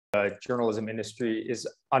journalism industry is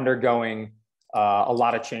undergoing a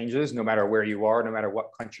lot of changes, no matter where you are, no matter what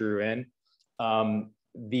country you're in.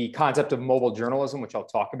 The concept of mobile journalism, which I'll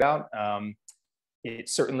talk about, it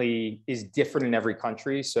certainly is different in every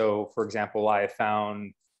country. So, for example, I have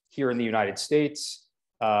found here in the United States,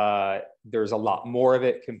 there's a lot more of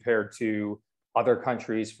it compared to other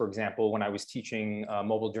countries. For example, when I was teaching a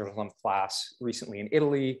mobile journalism class recently in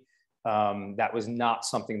Italy, that was not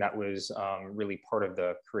something that was really part of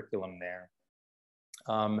the curriculum there.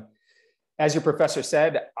 As your professor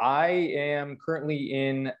said, I am currently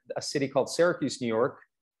in a city called Syracuse, New York.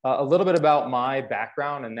 A little bit about my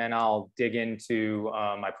background, and then I'll dig into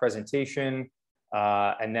my presentation,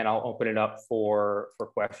 and then I'll open it up for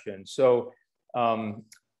questions. So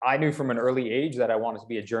I knew from an early age that I wanted to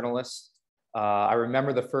be a journalist. I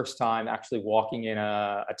remember the first time actually walking in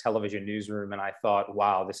a television newsroom, and I thought,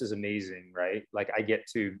 wow, this is amazing, right? Like, I get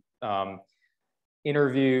to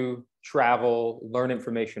interview, travel, learn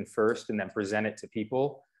information first, and then present it to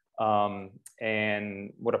people.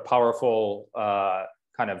 And what a powerful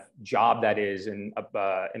kind of job that is, and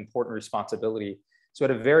important responsibility. So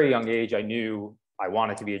at a very young age, I knew I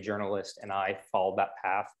wanted to be a journalist, and I followed that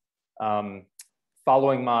path.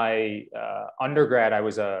 Following my undergrad, I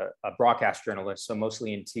was a broadcast journalist, so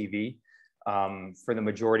mostly in TV for the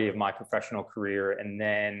majority of my professional career. And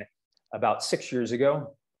then about 6 years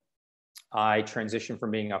ago, I transitioned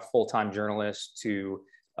from being a full-time journalist to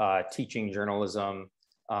teaching journalism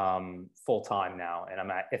full-time now. And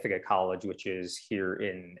I'm at Ithaca College, which is here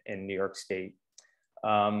in New York State.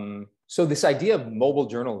 So this idea of mobile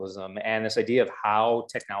journalism and this idea of how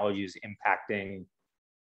technology is impacting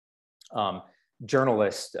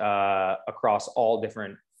journalists across all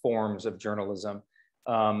different forms of journalism.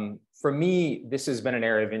 For me, this has been an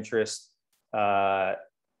area of interest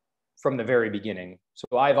from the very beginning.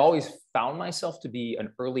 So I've always found myself to be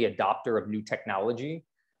an early adopter of new technology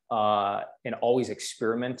and always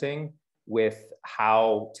experimenting with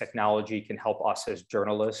how technology can help us as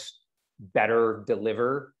journalists better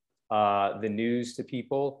deliver the news to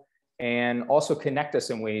people, and also connect us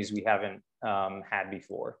in ways we haven't had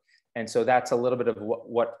before. And so that's a little bit of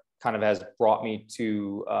what kind of has brought me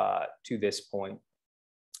to this point.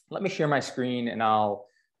 Let me share my screen, and I'll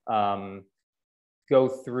go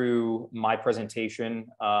through my presentation.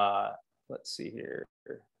 Let's see here.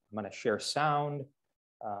 I'm going to share sound,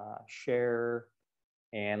 share,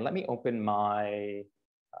 and let me open my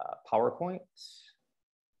PowerPoint.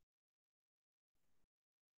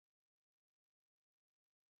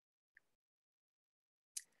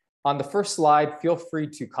 On the first slide, feel free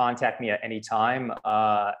to contact me at any time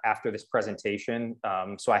after this presentation.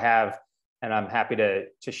 So I have, and I'm happy to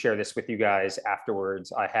share this with you guys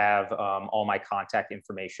afterwards, I have all my contact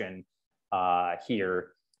information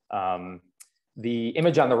here. The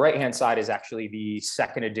image on the right-hand side is actually the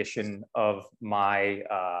second edition of my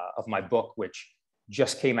book, which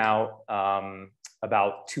just came out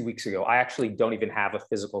about 2 weeks ago. I actually don't even have a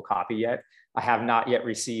physical copy yet. I have not yet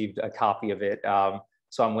received a copy of it.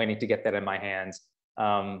 So I'm waiting to get that in my hands.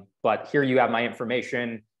 But here you have my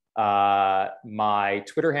information, my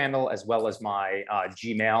Twitter handle, as well as my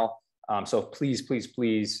Gmail. So please, please,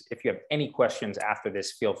 please, if you have any questions after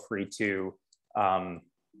this, feel free to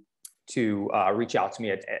reach out to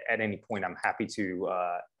me at any point. I'm happy to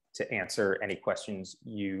answer any questions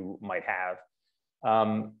you might have.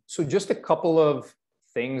 So just a couple of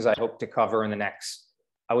things I hope to cover in the next,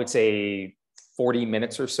 I would say, 40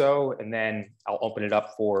 minutes or so, and then I'll open it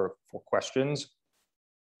up for questions.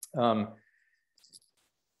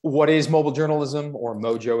 What is mobile journalism, or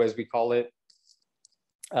Mojo as we call it?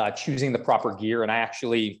 Choosing the proper gear. And I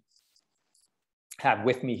actually have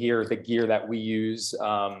with me here the gear that we use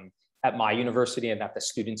at my university and that the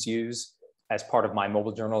students use as part of my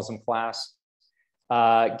mobile journalism class.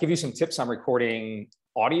 Give you some tips on recording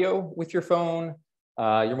audio with your phone,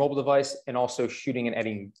 your mobile device, and also shooting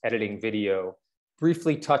and editing video.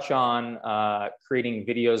 Briefly touch on creating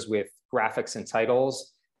videos with graphics and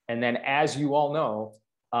titles. And then, as you all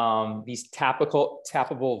know, these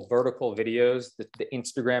tappable vertical videos, the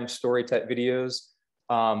Instagram story type videos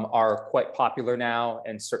are quite popular now,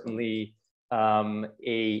 and certainly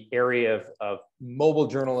a area of mobile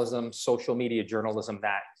journalism, social media journalism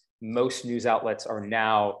that most news outlets are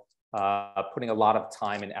now putting a lot of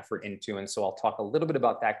time and effort into. And so I'll talk a little bit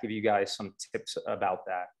about that, give you guys some tips about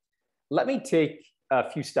that. Let me take a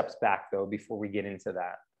few steps back, though, before we get into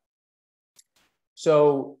that.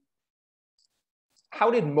 So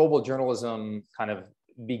how did mobile journalism kind of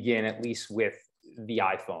begin, at least with the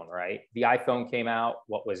iPhone, right? The iPhone came out,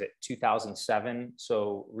 what was it, 2007?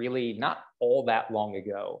 So really not all that long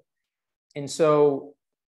ago. And so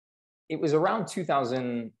it was around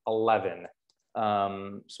 2011,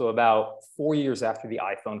 so about 4 years after the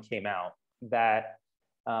iPhone came out, that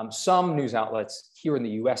some news outlets here in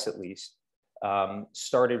the US at least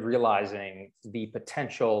started realizing the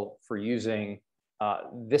potential for using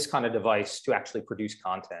this kind of device to actually produce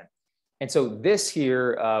content. And so this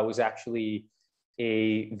here was actually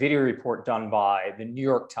a video report done by the New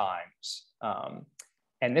York Times.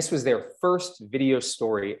 And this was their first video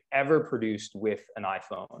story ever produced with an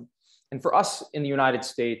iPhone. And for us in the United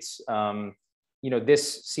States,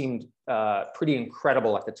 this seemed pretty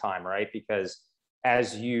incredible at the time, right? Because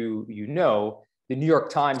as you know, the New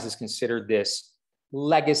York Times is considered this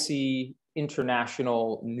legacy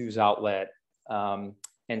international news outlet. And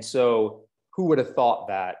so who would have thought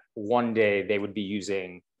that one day they would be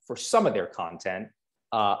using, for some of their content,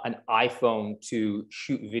 an iPhone to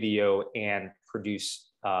shoot video and produce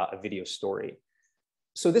a video story.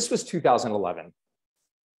 So this was 2011.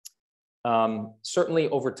 Certainly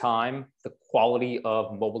over time, the quality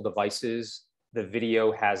of mobile devices, the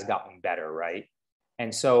video has gotten better, right?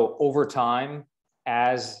 And so over time,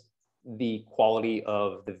 as the quality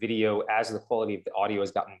of the video, as the quality of the audio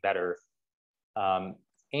has gotten better,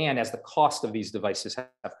 and as the cost of these devices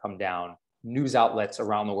have come down, news outlets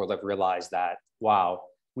around the world have realized that, wow,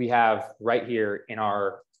 we have right here in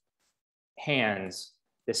our hands,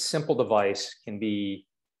 this simple device can be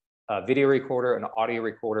a video recorder, an audio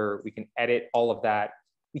recorder. We can edit all of that.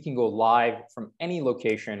 We can go live from any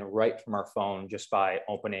location right from our phone just by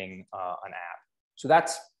opening an app. So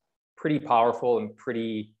that's pretty powerful and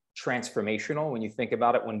pretty transformational when you think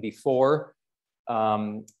about it, when before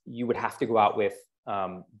you would have to go out with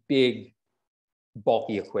big,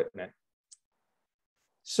 bulky equipment.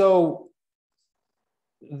 So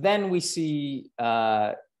then we see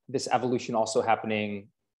this evolution also happening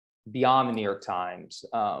beyond the New York Times.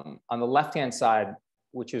 On the left-hand side,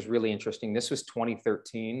 which is really interesting, this was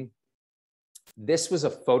 2013. This was a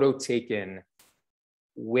photo taken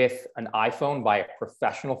with an iPhone by a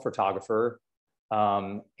professional photographer.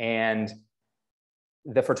 And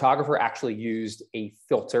the photographer actually used a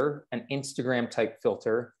filter, an Instagram type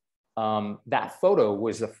filter. That photo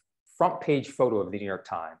was a front page photo of the New York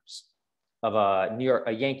Times, of a New York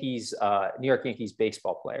Yankees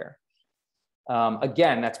baseball player.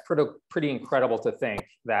 Again, that's pretty incredible to think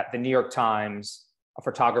that the New York Times, a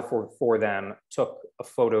photographer for them, took a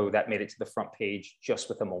photo that made it to the front page just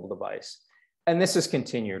with a mobile device. And this has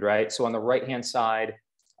continued, right? So on the right-hand side,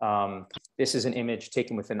 this is an image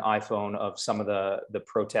taken with an iPhone of some of the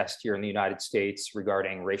protests here in the United States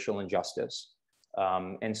regarding racial injustice.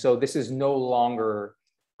 And so this is no longer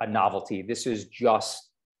a novelty. This is just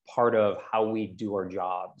part of how we do our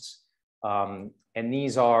jobs. And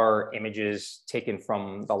these are images taken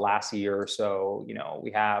from the last year or so. You know,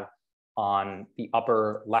 we have on the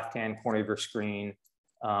upper left-hand corner of your screen,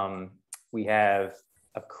 we have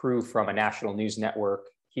a crew from a national news network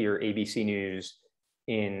here, ABC News,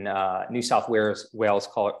 in New South Wales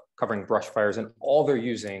covering brush fires. And all they're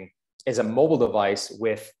using is a mobile device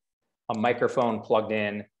with a microphone plugged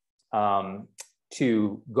in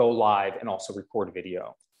to go live and also record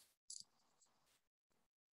video.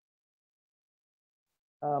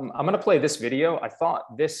 I'm going to play this video. I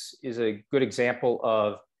thought this is a good example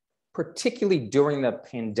of, particularly during the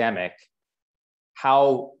pandemic,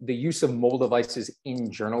 how the use of mobile devices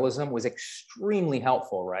in journalism was extremely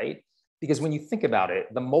helpful, right? Because when you think about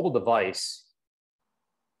it, the mobile device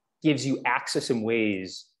gives you access in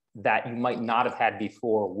ways that you might not have had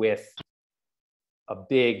before with a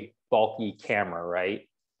big, bulky camera, right?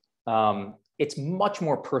 It's much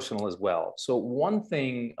more personal as well. So one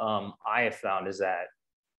thing I have found is that,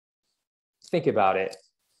 think about it,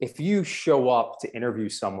 if you show up to interview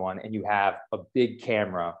someone and you have a big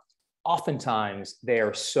camera, oftentimes they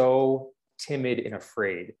are so timid and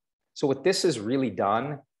afraid. So what this has really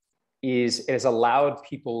done is it has allowed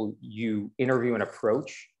people you interview and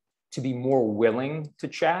approach to be more willing to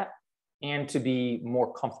chat and to be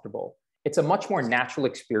more comfortable. It's a much more natural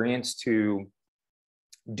experience to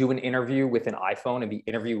do an interview with an iPhone and be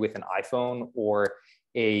interviewed with an iPhone or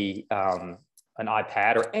an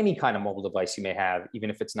iPad or any kind of mobile device you may have, even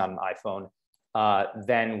if it's not an iPhone,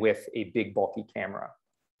 than with a big bulky camera.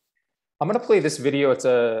 I'm going to play this video. It's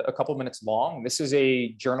a couple minutes long. This is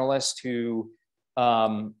a journalist who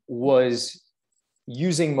was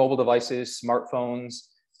using mobile devices, smartphones,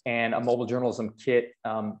 and a mobile journalism kit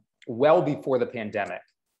well before the pandemic.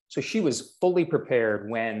 So she was fully prepared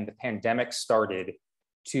when the pandemic started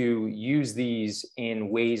to use these in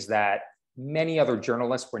ways that many other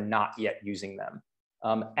journalists were not yet using them.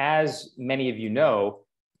 As many of you know,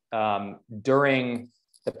 during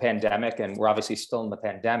the pandemic, and we're obviously still in the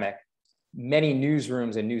pandemic, many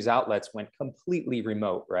newsrooms and news outlets went completely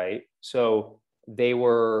remote, right? So they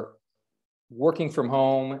were working from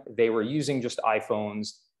home, they were using just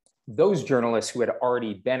iPhones. Those journalists who had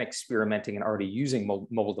already been experimenting and already using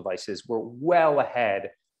mobile devices were well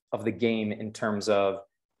ahead of the game in terms of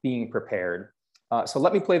being prepared. So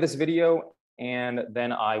let me play this video, and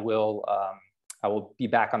then I will be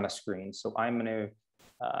back on the screen. So I'm going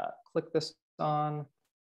to click this on.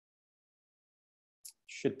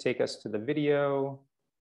 Should take us to the video.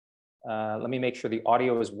 Let me make sure the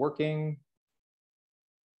audio is working.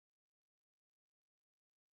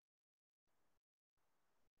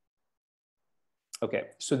 Okay,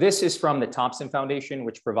 so this is from the Thompson Foundation,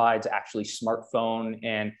 which provides actually smartphone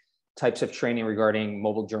and types of training regarding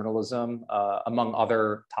mobile journalism, among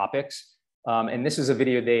other topics. And this is a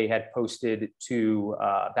video they had posted to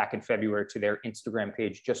back in February to their Instagram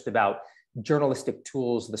page, just about journalistic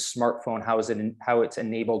tools, the smartphone, how it's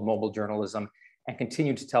enabled mobile journalism, and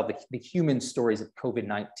continue to tell the human stories of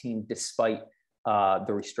COVID-19 despite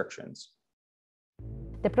the restrictions.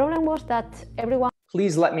 The problem was that everyone...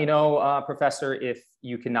 Please let me know, Professor, if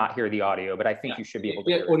you cannot hear the audio, but I think you should be able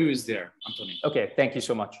to hear it. Audio is there, Anthony. Okay, thank you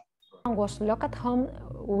so much. Was locked at home.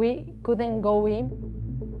 We couldn't go in.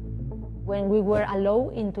 When we were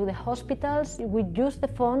allowed into the hospitals, we used the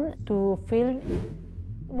phone to film.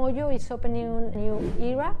 Mojo is opening a new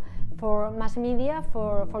era for mass media,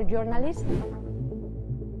 for journalists.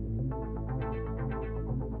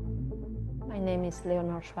 My name is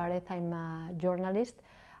Leonor Suarez. I'm a journalist.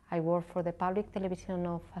 I work for the public television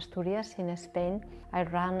of Asturias in Spain. I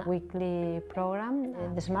ran a weekly program.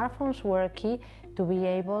 The smartphones were key to be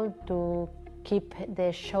able to keep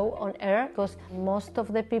the show on air, because most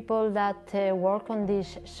of the people that work on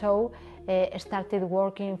this show started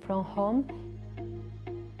working from home.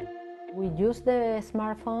 We used the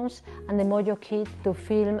smartphones and the Mojo Kit to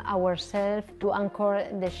film ourselves, to anchor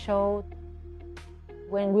the show.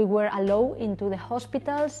 When we were allowed into the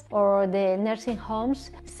hospitals or the nursing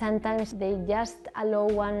homes, sometimes they just allow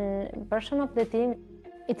one person of the team.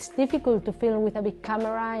 It's difficult to film with a big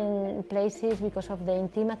camera in places because of the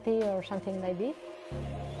intimacy or something like this.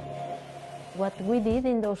 What we did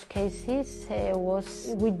in those cases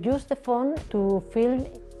was we used the phone to film.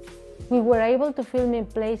 We were able to film in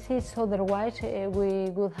places otherwise we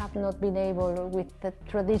would have not been able with the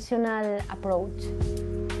traditional approach.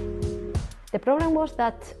 The problem was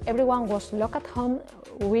that everyone was locked at home.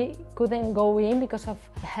 We couldn't go in because of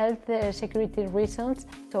health security reasons.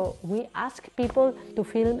 So we asked people to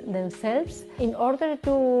film themselves. In order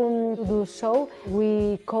to do so,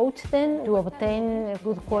 we coached them to obtain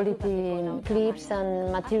good quality clips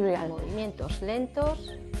and material. Movimientos lentos.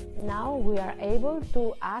 Now we are able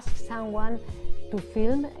to ask someone to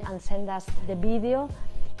film and send us the video.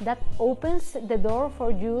 That opens the door for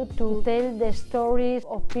you to tell the stories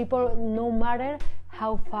of people, no matter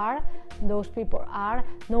how far those people are,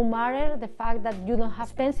 no matter the fact that you don't have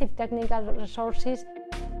expensive technical resources.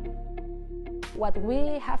 What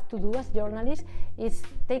we have to do as journalists is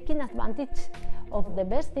taking advantage of the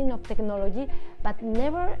best thing of technology, but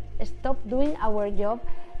never stop doing our job,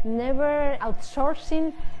 never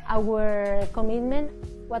outsourcing our commitment.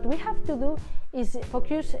 What we have to do is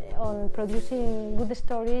focus on producing good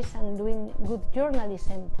stories and doing good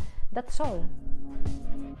journalism. That's all.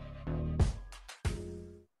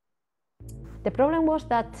 The problem was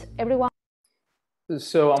that everyone...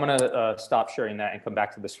 So I'm going to stop sharing that and come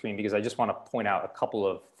back to the screen, because I just want to point out a couple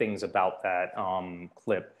of things about that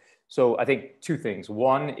clip. So I think two things.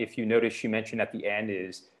 One, if you notice, she mentioned at the end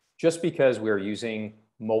is just because we're using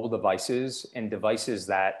mobile devices and devices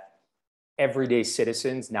that everyday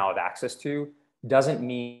citizens now have access to, doesn't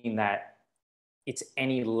mean that it's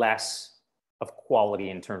any less of quality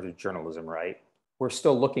in terms of journalism, right? We're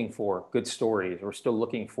still looking for good stories. We're still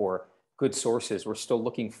looking for good sources. We're still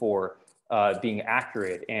looking for being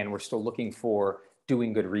accurate, and we're still looking for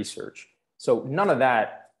doing good research. So none of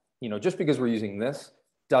that, just because we're using this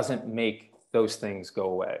doesn't make those things go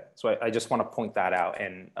away. So I just want to point that out.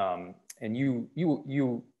 And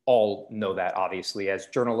you all know that, obviously, as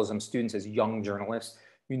journalism students, as young journalists,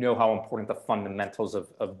 you know how important the fundamentals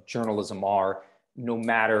of journalism are, no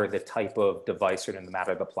matter the type of device or no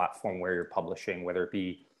matter the platform where you're publishing, whether it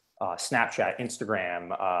be Snapchat,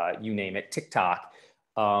 Instagram, you name it, TikTok.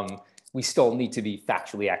 We still need to be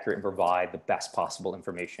factually accurate and provide the best possible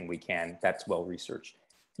information we can that's well researched.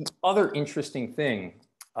 The other interesting thing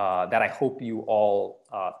that I hope you all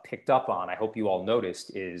picked up on, I hope you all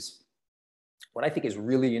noticed, is what I think is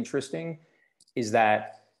really interesting is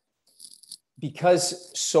that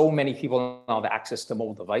because so many people now have access to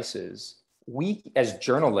mobile devices, we as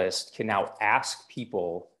journalists can now ask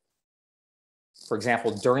people for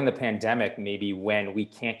example, during the pandemic, maybe when we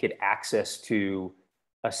can't get access to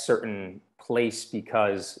a certain place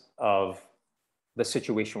because of the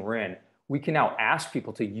situation we're in, we can now ask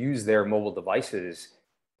people to use their mobile devices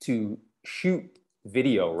to shoot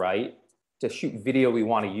video, right? To shoot video we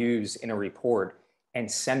want to use in a report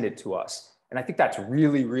and send it to us. And I think that's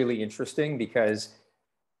really, really interesting, because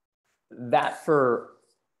that for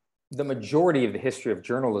the majority of the history of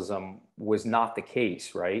journalism was not the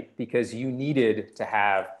case, right? Because you needed to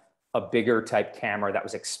have a bigger type camera that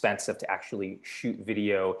was expensive to actually shoot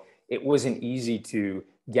video. It wasn't easy to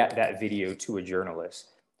get that video to a journalist.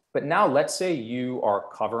 But now let's say you are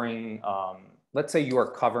covering,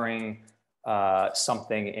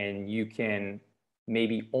 something, and you can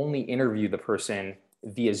maybe only interview the person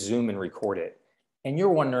via Zoom and record it. And you're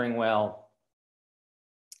wondering, well,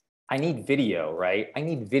 I need video, right? I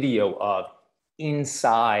need video of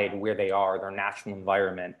inside where they are, their natural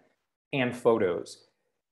environment, and photos.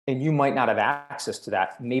 And you might not have access to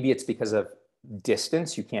that. Maybe it's because of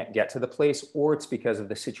distance, you can't get to the place, or it's because of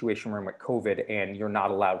the situation we're in with COVID and you're not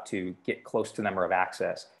allowed to get close to them or have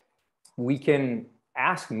access. We can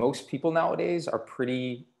ask, most people nowadays are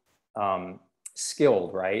pretty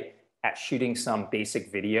skilled, right, at shooting some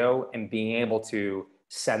basic video and being able to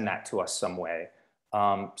send that to us some way.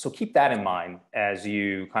 So keep that in mind as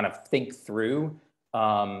you kind of think through,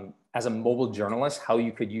 as a mobile journalist, how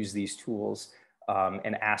you could use these tools,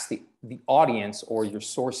 and ask the audience or your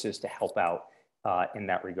sources to help out in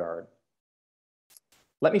that regard.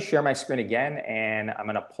 Let me share my screen again, and I'm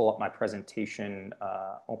going to pull up my presentation,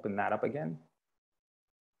 open that up again.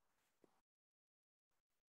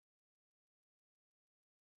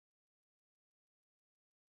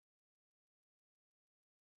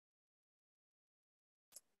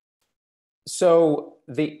 So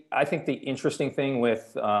I think the interesting thing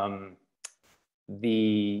with the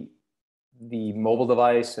mobile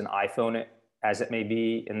device and iPhone, as it may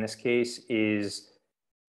be in this case, is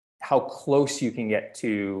how close you can get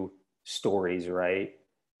to stories, right?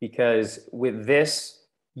 Because with this,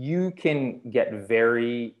 you can get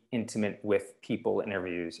very intimate with people in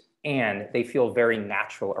interviews, and they feel very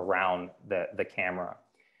natural around the camera.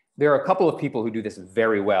 There are a couple of people who do this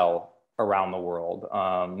very well around the world.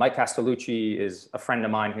 Mike Castellucci is a friend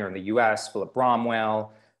of mine here in the US. Philip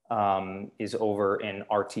Bromwell is over in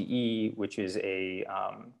RTE, which is a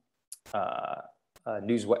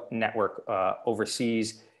news network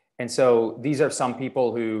overseas. And so these are some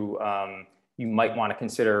people who you might want to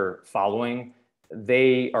consider following.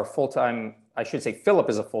 They are full-time, I should say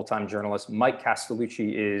Philip is a full-time journalist. Mike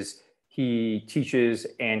Castellucci he teaches,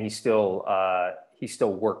 and he still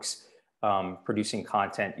works producing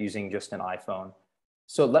content using just an iPhone.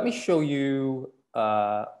 So let me show you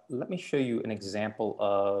an example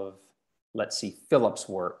of, let's see, Philip's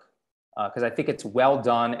work, because I think it's well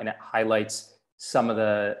done and it highlights some of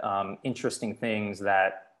the interesting things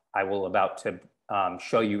that I will about to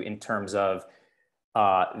show you in terms of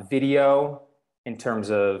video, in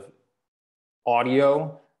terms of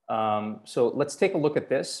audio. So let's take a look at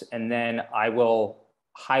this, and then I will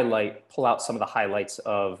pull out some of the highlights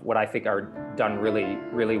of what I think are done really,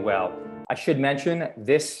 really well. I should mention,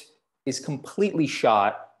 this is completely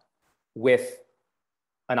shot with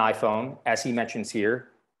an iPhone, as he mentions here.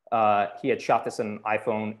 He had shot this on an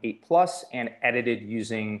iPhone 8 Plus and edited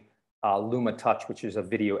using Luma Touch, which is a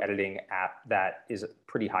video editing app that is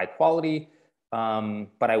pretty high quality.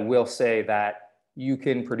 But I will say that you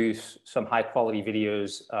can produce some high quality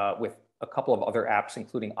videos with a couple of other apps,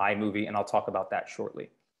 including iMovie, and I'll talk about that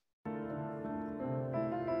shortly.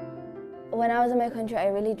 When I was in my country, I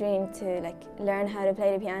really dreamed to learn how to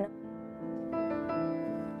play the piano.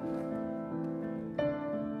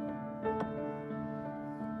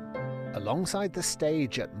 Alongside the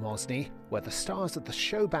stage at Mosny, where the stars of the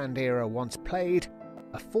show band era once played,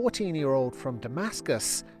 a 14-year-old from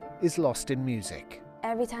Damascus is lost in music.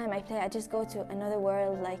 Every time I play, I just go to another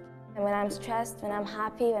world. And when I'm stressed, when I'm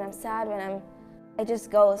happy, when I'm sad, I just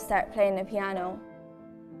go start playing the piano.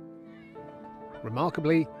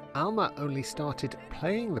 Remarkably, Alma only started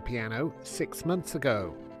playing the piano 6 months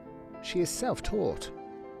ago. She is self-taught.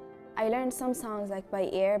 I learned some songs by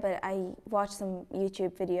ear, but I watched some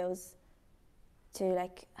YouTube videos to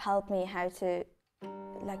help me how to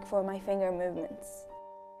for my finger movements.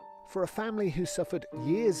 For a family who suffered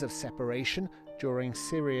years of separation during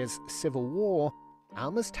Syria's civil war,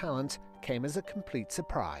 Alma's talent came as a complete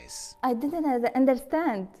surprise. I didn't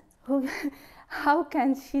understand how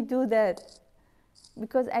can she do that,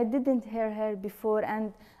 because I didn't hear her before,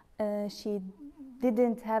 and she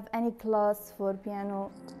didn't have any class for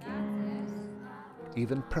piano.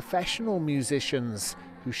 Even professional musicians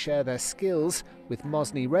who share their skills with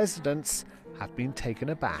Mosney residents have been taken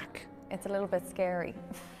aback. It's a little bit scary.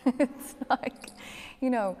 It's like,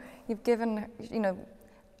 you've given,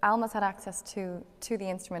 Alma's had access to the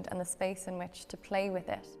instrument and the space in which to play with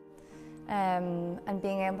it. And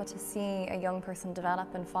being able to see a young person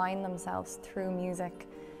develop and find themselves through music,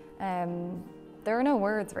 there are no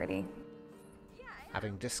words really.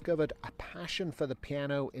 Having discovered a passion for the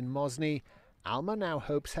piano in Mosney, Alma now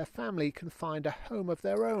hopes her family can find a home of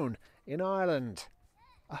their own in Ireland.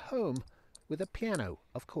 A home with a piano,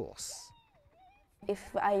 of course.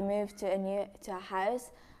 If I moved to a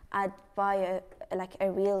house, I'd buy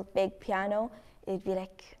a real big piano. It'd be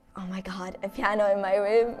like, oh my God, a piano in my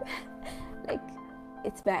room. Like,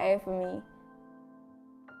 it's better for me.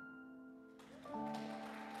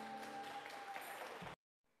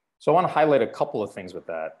 So I want to highlight a couple of things with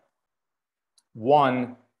that.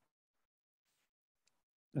 One,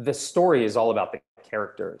 the story is all about the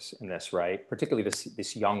characters in this, right? Particularly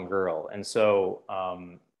this young girl. And so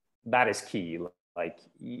that is key. Like,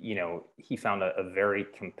 he found a very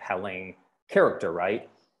compelling character, right?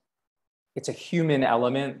 It's a human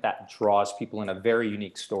element that draws people in a very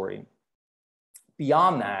unique story.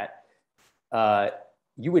 Beyond that,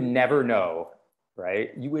 you would never know,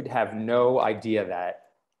 right? You would have no idea that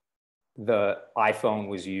the iPhone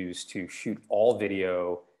was used to shoot all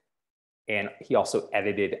video, and he also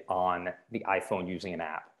edited on the iPhone using an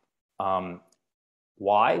app.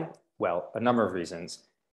 Why? Well, a number of reasons.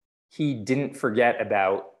 He didn't forget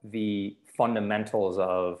about the fundamentals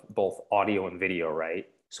of both audio and video, right?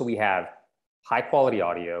 So we have high quality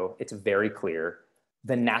audio, it's very clear.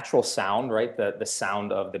 The natural sound, right? The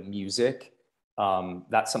sound of the music,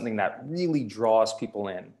 that's something that really draws people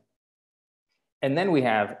in. And then we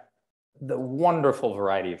have the wonderful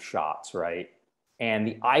variety of shots, right? And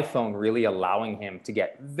the iPhone really allowing him to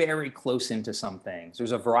get very close into some things.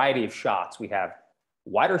 There's a variety of shots. We have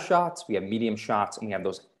wider shots, we have medium shots, and we have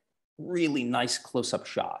those really nice close-up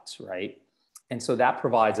shots, right? And so that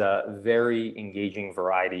provides a very engaging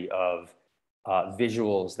variety of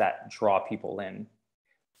visuals that draw people in.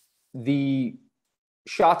 The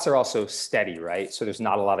shots are also steady, right? So there's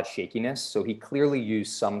not a lot of shakiness. So he clearly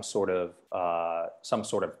used some sort of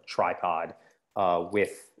tripod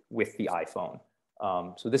with the iPhone.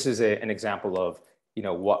 So this is an example of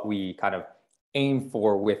what we kind of aim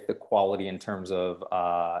for with the quality in terms of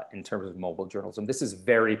mobile journalism. This is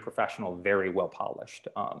very professional, very well polished,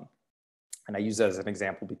 and I use that as an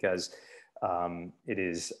example because it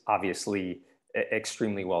is obviously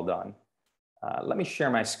extremely well done. Let me share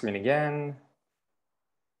my screen again.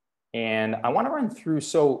 And I want to run through,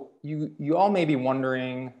 so you all may be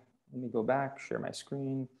wondering, let me go back, share my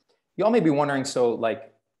screen. You all may be wondering, so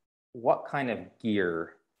like, what kind of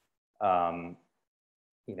gear, what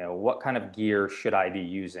kind of gear should I be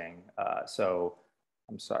using? So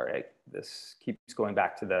I'm sorry, this keeps going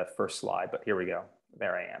back to the first slide, but here we go,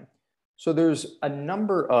 there I am. So there's a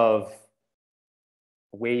number of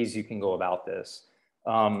ways you can go about this.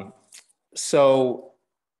 So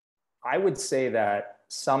I would say that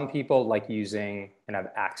some people like using and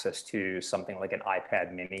have access to something like an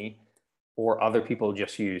iPad mini, or other people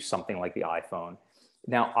just use something like the iPhone.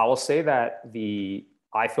 Now, I will say that the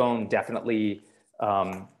iPhone definitely,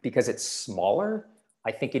 because it's smaller,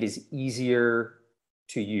 I think it is easier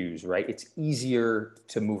to use, right? It's easier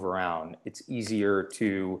to move around. It's easier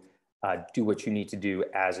to do what you need to do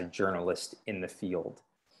as a journalist in the field.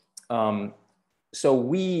 So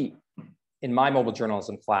we, in my mobile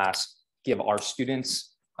journalism class, give our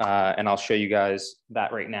students, and I'll show you guys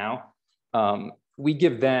that right now, we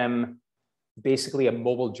give them basically a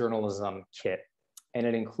mobile journalism kit, and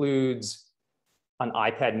it includes an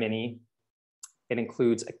iPad mini. It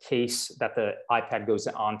includes a case that the iPad goes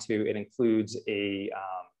onto. It includes a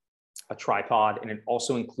tripod, and it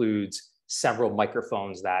also includes several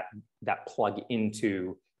microphones that plug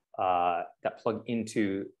into a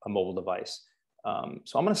mobile device.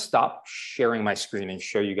 So I'm going to stop sharing my screen and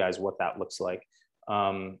show you guys what that looks like.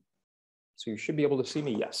 So you should be able to see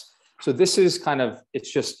me. Yes. So this is kind of,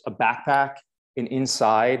 it's just a backpack, and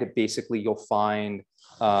inside basically you'll find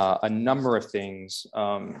a number of things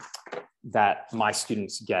that my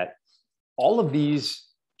students get. All of these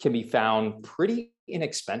can be found pretty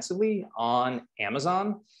inexpensively on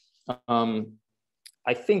Amazon.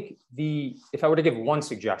 I think if I were to give one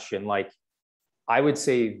suggestion, like, I would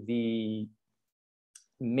say the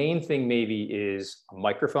main thing maybe is a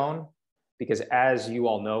microphone, because as you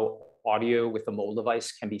all know, audio with a mobile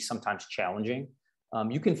device can be sometimes challenging.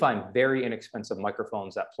 You can find very inexpensive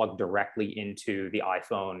microphones that plug directly into the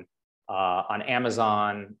iPhone on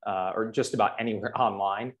Amazon or just about anywhere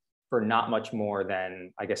online. for not much more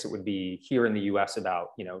than, I guess it would be here in the US about,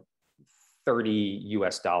 you know, $30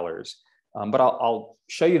 US. But I'll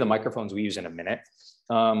show you the microphones we use in a minute.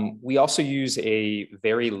 We also use a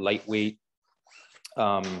very lightweight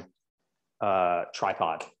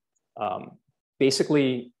tripod.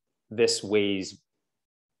 Basically, this weighs,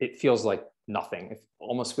 it feels like nothing. It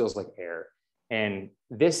almost feels like air. And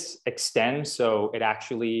this extends, so it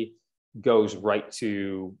actually goes right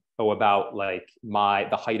to, about like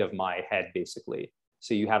the height of my head, basically.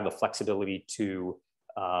 So you have the flexibility to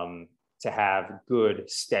have good,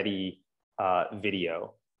 steady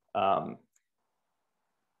video. On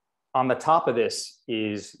the top of this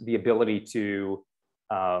is the ability to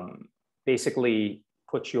basically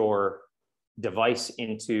put your device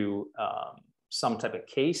into some type of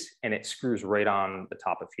case, and it screws right on the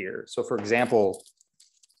top of here. So for example,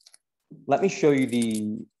 let me show you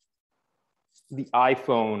the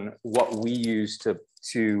iPhone, what we use to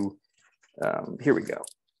here we go.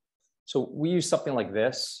 So we use something like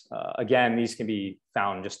this. Again, these can be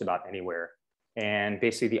found just about anywhere. And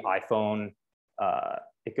basically the iPhone,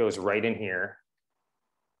 it goes right in here,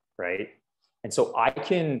 right? And so I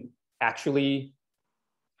can actually,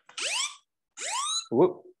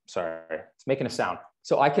 whoop, sorry, it's making a sound.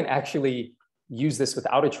 So I can actually use this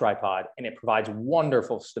without a tripod, and it provides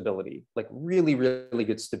wonderful stability, like really, really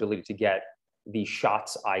good stability to get the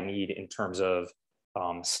shots I need in terms of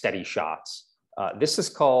steady shots. This is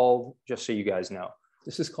called, just so you guys know,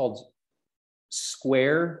 this is called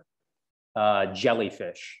square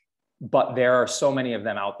jellyfish, but there are so many of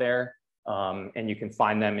them out there, and you can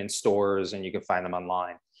find them in stores and you can find them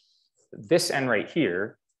online. This end right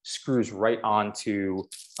here screws right onto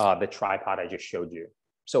the tripod I just showed you.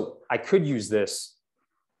 So I could use this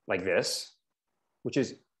like this, which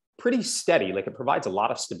is pretty steady, like it provides a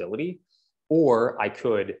lot of stability, or I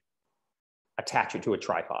could attach it to a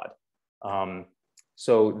tripod.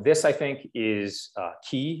 So this, I think, is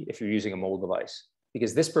key if you're using a mobile device,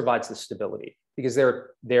 because this provides the stability. Because there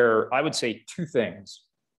are, I would say, two things,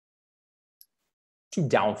 two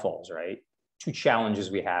downfalls, right? Two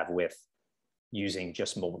challenges we have with using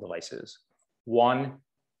just mobile devices. One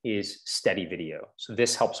is steady video. So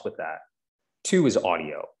this helps with that. Two is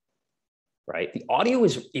audio, right? The audio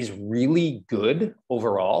is really good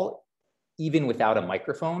overall, even without a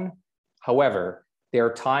microphone. However, there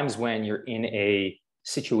are times when you're in a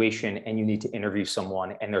situation and you need to interview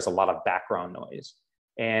someone and there's a lot of background noise.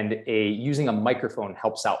 And using a microphone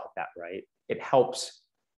helps out with that, right? It helps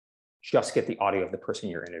just get the audio of the person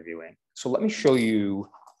you're interviewing. So let me show you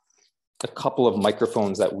a couple of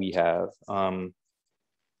microphones that we have. The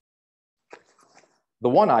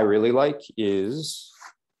one I really like is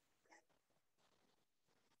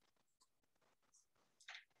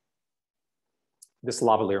this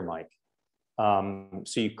lavalier mic.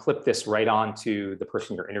 So you clip this right onto the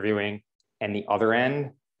person you're interviewing, and the other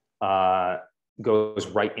end goes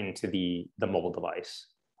right into the mobile device.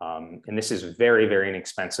 And this is very, very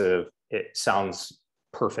inexpensive. It sounds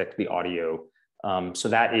perfect, the audio. So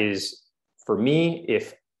that is, for me,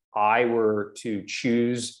 if I were to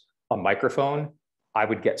choose a microphone, I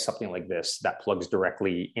would get something like this that plugs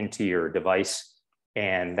directly into your device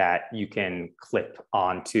and that you can clip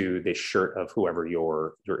onto the shirt of whoever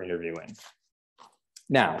you're interviewing.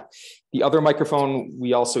 Now, the other microphone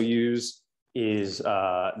we also use is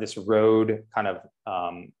this Rode kind of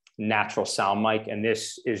natural sound mic. And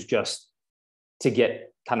this is just to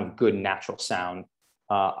get kind of good natural sound.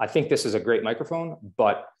 I think this is a great microphone,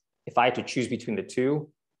 but if I had to choose between the two,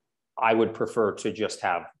 I would prefer to just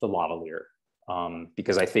have the lavalier.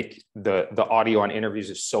 Because I think the audio on interviews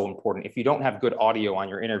is so important. If you don't have good audio on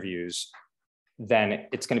your interviews, then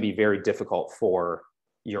it's going to be very difficult for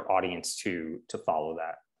your audience to follow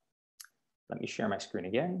that. Let me share my screen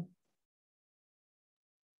again.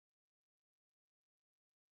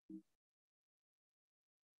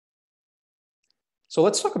 So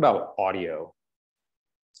let's talk about audio.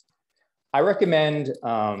 I recommend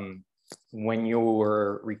when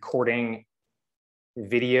you're recording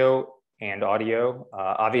video and audio,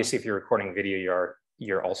 obviously if you're recording video,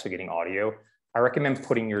 you're also getting audio. I recommend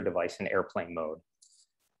putting your device in airplane mode.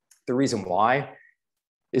 The reason why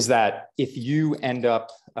is that if you end up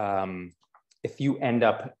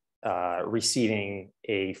receiving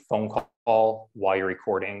a phone call while you're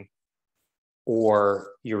recording,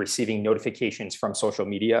 or you're receiving notifications from social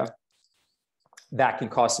media, that can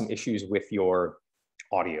cause some issues with your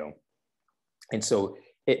audio. And so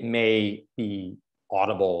it may be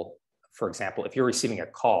audible. For example, if you're receiving a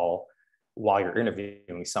call while you're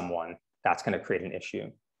interviewing someone, that's going to create an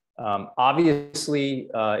issue. Obviously,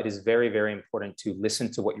 it is very, very important to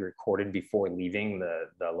listen to what you recorded before leaving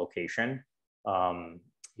the location.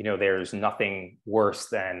 You know, there's nothing worse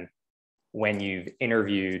than when you've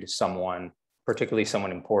interviewed someone, particularly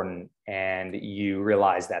someone important, and you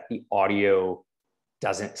realize that the audio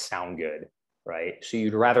doesn't sound good, right? So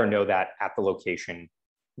you'd rather know that at the location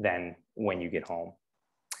than when you get home.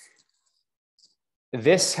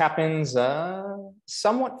 This happens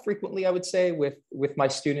somewhat frequently, I would say, with my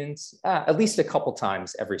students, at least a couple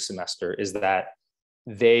times every semester, is that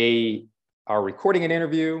they are recording an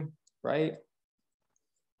interview, right?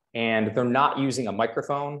 And they're not using a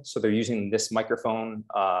microphone. So they're using this microphone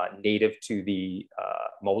native to the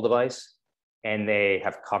mobile device, and they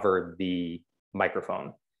have covered the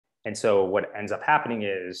microphone. And so what ends up happening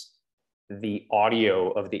is the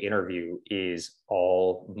audio of the interview is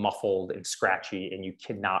all muffled and scratchy, and you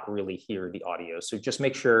cannot really hear the audio. So just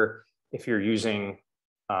make sure if you're using,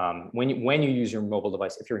 when you use your mobile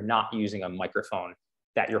device, if you're not using a microphone,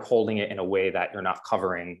 that you're holding it in a way that you're not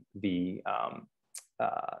covering the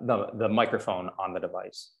microphone on the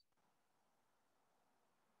device.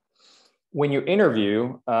 When you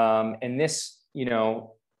interview, and this, you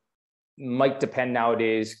know, might depend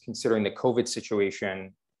nowadays, considering the COVID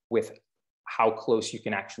situation, with how close you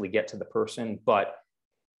can actually get to the person. But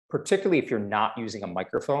particularly if you're not using a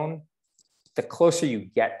microphone, the closer you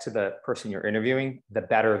get to the person you're interviewing, the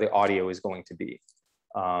better the audio is going to be.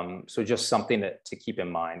 So just something to keep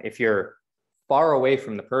in mind. If you're far away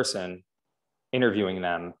from the person interviewing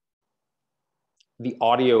them, the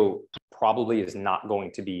audio probably is not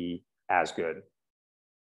going to be as good.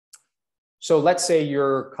 So let's say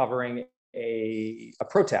you're covering a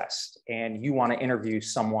protest and you want to interview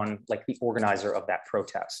someone like the organizer of that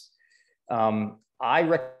protest. I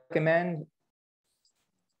recommend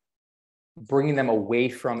bringing them away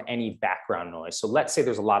from any background noise. So let's say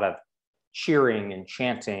there's a lot of cheering and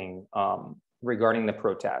chanting regarding the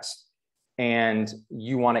protest, and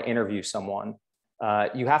you want to interview someone.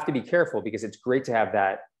 You have to be careful, because it's great to have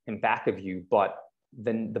that in back of you, but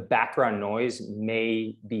then the background noise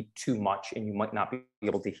may be too much and you might not be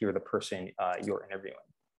able to hear the person you're interviewing.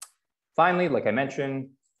 Finally, like I mentioned,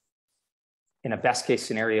 in a best case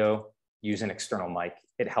scenario, use an external mic.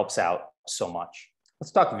 It helps out so much.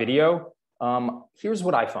 Let's talk video. Here's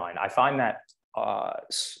what I find. I find that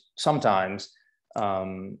sometimes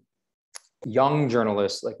young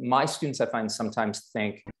journalists, like my students, I find sometimes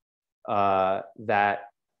think that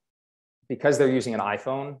because they're using an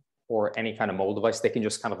iPhone or any kind of mobile device, they can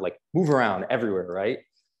just kind of like move around everywhere, right?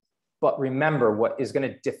 But remember, what is going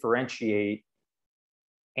to differentiate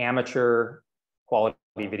amateur quality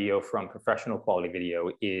video from professional quality video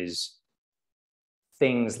is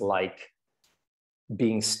things like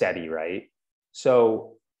being steady, right?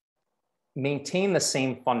 So maintain the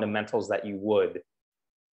same fundamentals that you would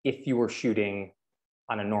if you were shooting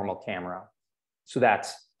on a normal camera. So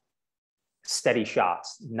that's steady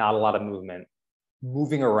shots, not a lot of movement,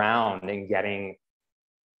 moving around and getting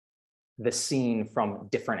the scene from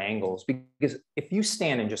different angles. Because if you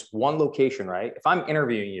stand in just one location, right? If I'm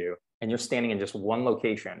interviewing you and you're standing in just one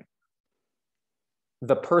location,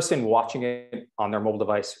 the person watching it on their mobile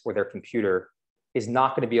device or their computer is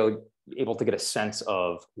not going to be able to get a sense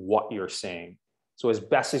of what you're seeing. So as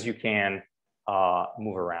best as you can,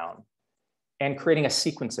 move around. And creating a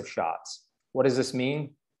sequence of shots. What does this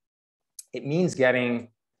mean? It means getting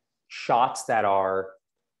shots that are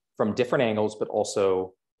from different angles, but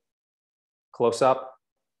also close up,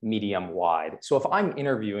 medium, wide. So if I'm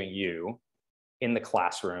interviewing you in the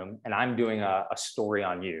classroom and I'm doing a story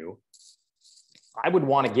on you, I would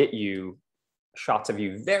want to get you shots of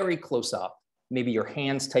you very close up, maybe your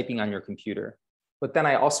hands typing on your computer. But then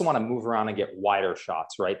I also want to move around and get wider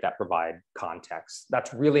shots, right, that provide context.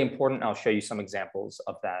 That's really important. I'll show you some examples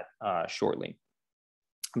of that shortly.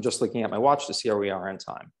 I'm just looking at my watch to see how we are in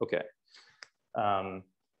time. Okay.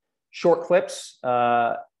 Short clips.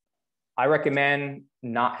 I recommend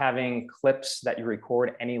not having clips that you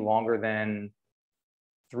record any longer than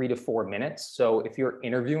 3 to 4 minutes. So if you're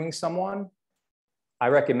interviewing someone, I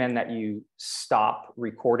recommend that you stop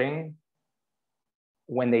recording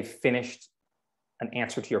when they've finished an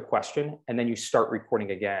answer to your question, and then you start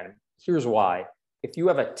recording again. Here's why. If you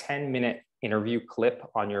have a 10-minute interview clip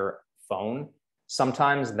on your phone,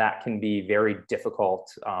 sometimes that can be very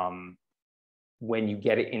difficult when you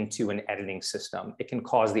get it into an editing system. It can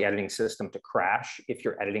cause the editing system to crash if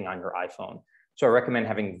you're editing on your iPhone. So I recommend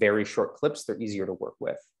having very short clips. They're easier to work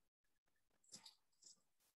with.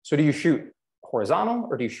 So do you shoot horizontal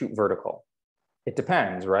or do you shoot vertical? It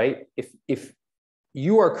depends, right? If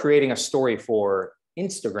you are creating a story for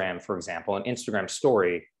Instagram, for example, an Instagram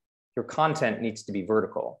story, your content needs to be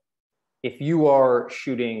vertical. If you are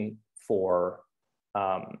shooting for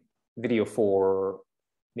video for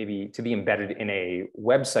maybe to be embedded in a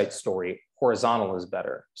website story, horizontal is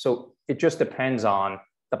better. So it just depends on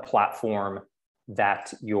the platform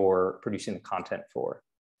that you're producing the content for.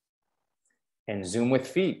 And zoom with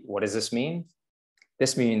feet, what does this mean?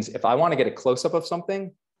 This means if I want to get a close-up of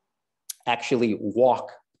something, actually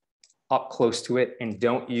walk up close to it and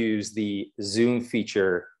don't use the zoom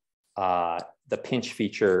feature, the pinch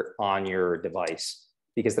feature on your device,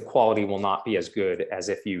 because the quality will not be as good as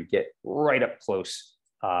if you get right up close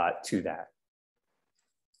to that.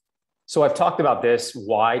 So I've talked about this: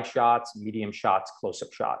 wide shots, medium shots,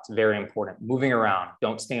 close-up shots, very important. Moving around,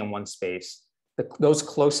 don't stay in one space. Those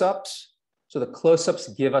close-ups, so the close-ups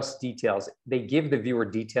give us details. They give the viewer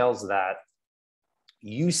details that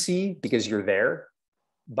you see because you're there,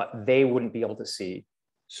 but they wouldn't be able to see.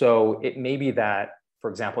 So it may be that, for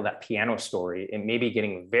example, that piano story, it may be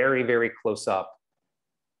getting very, very close up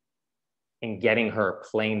and getting her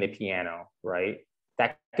playing the piano, right?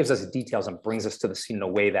 That gives us details and brings us to the scene in a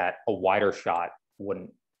way that a wider shot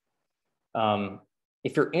wouldn't.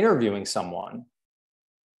 If you're interviewing someone,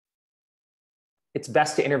 it's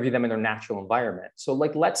best to interview them in their natural environment. So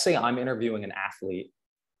like, let's say I'm interviewing an athlete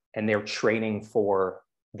and they're training for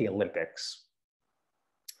the Olympics.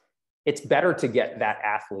 It's better to get that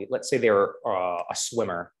athlete, let's say they're a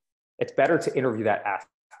swimmer. It's better to interview that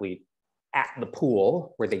athlete at the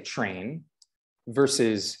pool where they train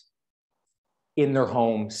versus in their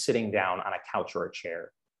home, sitting down on a couch or a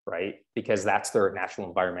chair, right? Because that's their natural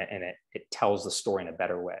environment and it tells the story in a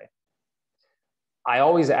better way. I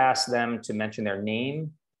always ask them to mention their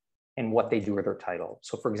name and what they do or their title.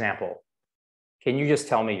 So for example, can you just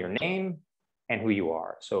tell me your name and who you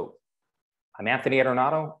are? So I'm Anthony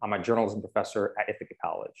Adornato. I'm a journalism professor at Ithaca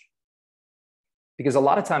College. Because a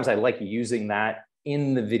lot of times I like using that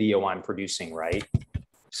in the video I'm producing, right?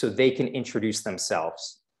 So they can introduce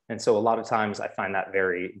themselves. And so a lot of times I find that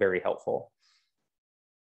very, very helpful.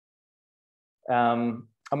 I'm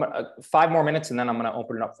gonna, 5 more minutes and then I'm gonna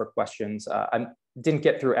open it up for questions. I didn't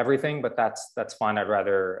get through everything, but that's fine. I'd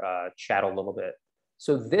rather chat a little bit.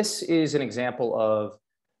 So this is an example of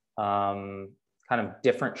kind of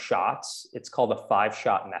different shots. It's called a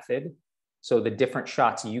 5-shot method. So the different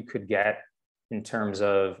shots you could get in terms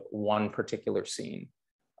of one particular scene.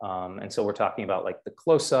 And so we're talking about like the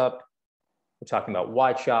close-up, we're talking about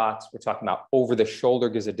wide shots, we're talking about over the shoulder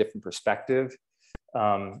gives a different perspective.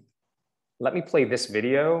 Let me play this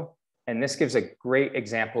video, and this gives a great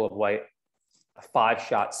example of what a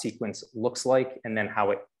 5-shot sequence looks like and then how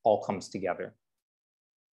it all comes together.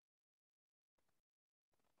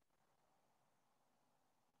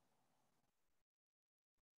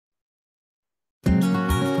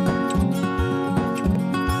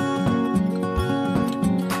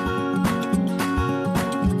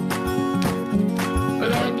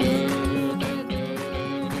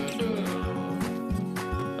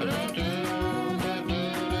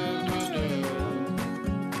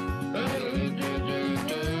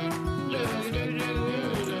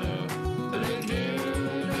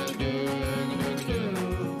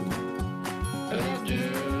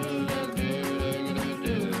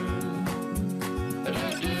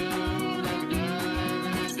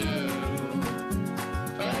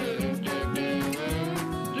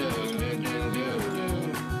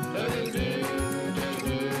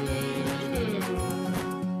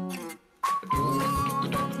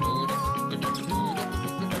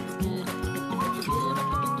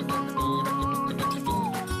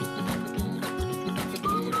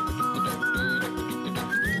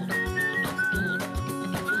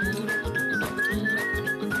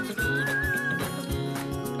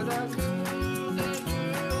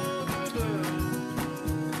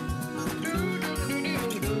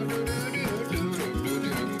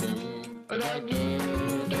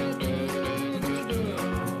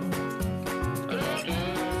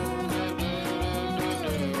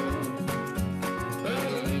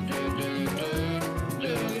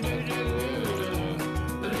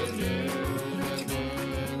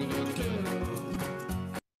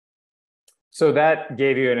 So that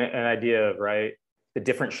gave you an idea of, right, the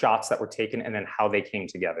different shots that were taken and then how they came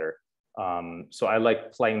together. So I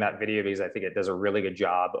like playing that video because I think it does a really good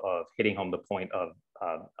job of hitting home the point of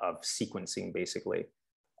sequencing, basically.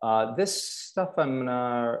 This stuff I'm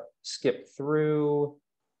gonna skip through.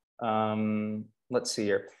 Let's see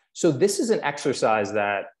here. So this is an exercise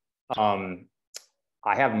that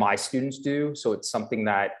I have my students do. So it's something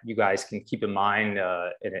that you guys can keep in mind.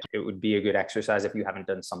 And it would be a good exercise if you haven't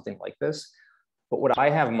done something like this. But what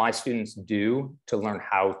I have my students do to learn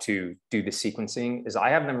how to do the sequencing is I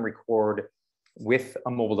have them record with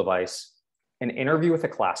a mobile device an interview with a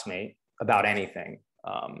classmate about anything.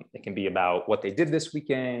 It can be about what they did this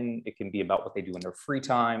weekend. It can be about what they do in their free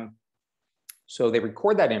time. So they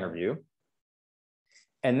record that interview,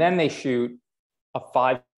 and then they shoot a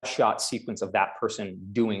 5-shot sequence of that person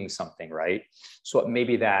doing something, right? So it may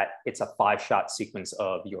be that it's a 5-shot sequence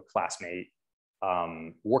of your classmate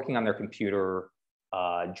working on their computer,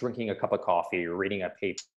 drinking a cup of coffee, or reading a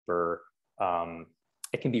paper.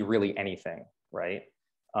 It can be really anything, right?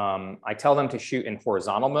 I tell them to shoot in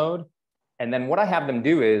horizontal mode. And then what I have them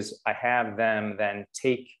do is I have them then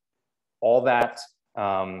take all that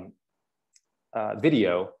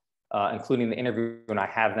video, including the interview, and I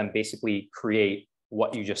have them basically create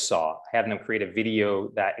what you just saw. I have them create a video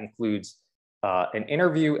that includes an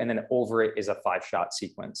interview, and then over it is a 5-shot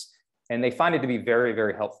sequence. And they find it to be very,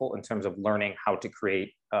 very helpful in terms of learning how to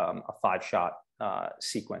create a 5-shot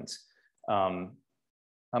sequence.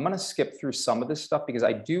 I'm going to skip through some of this stuff because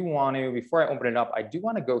I do want to, before I open it up, I do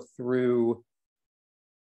want to go through,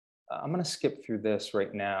 I'm going to skip through this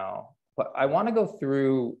right now, but I want to go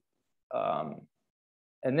through,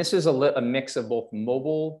 and this is a mix of both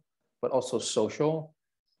mobile, but also social.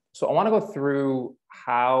 So I want to go through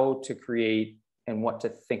how to create and what to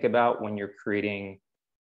think about when you're creating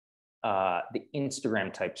the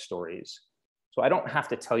Instagram type stories. So I don't have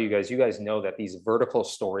to tell you guys know that these vertical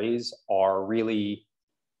stories are really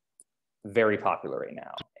very popular right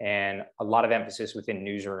now. And a lot of emphasis within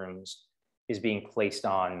newsrooms is being placed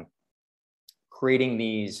on creating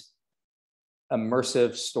these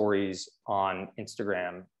immersive stories on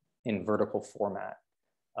Instagram in vertical format.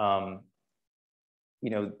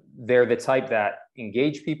 They're the type that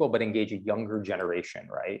engage people, but engage a younger generation,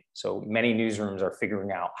 right? So many newsrooms are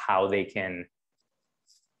figuring out how they can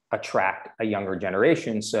attract a younger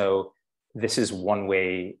generation. So this is one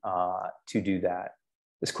way to do that.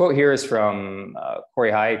 This quote here is from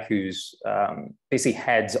Corey Hayek, who's basically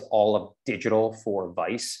heads all of digital for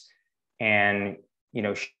Vice. And,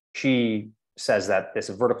 she says that this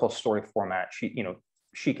vertical story format,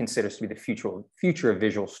 she considers to be the future of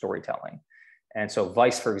visual storytelling. And so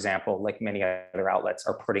Vice, for example, like many other outlets,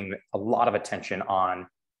 are putting a lot of attention on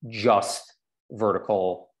just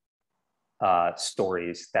vertical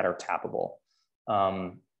stories that are tappable.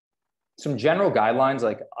 Some general guidelines,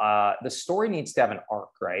 like the story needs to have an arc,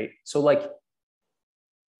 right? So like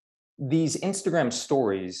these Instagram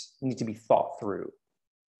stories need to be thought through.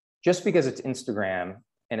 Just because it's Instagram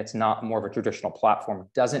and it's not more of a traditional platform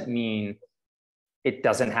doesn't mean it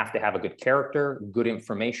doesn't have to have a good character, good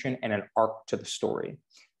information, and an arc to the story.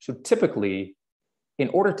 So typically, in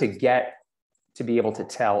order to get to be able to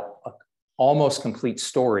tell an almost complete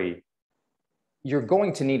story, you're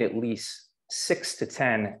going to need at least 6 to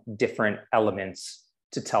 10 different elements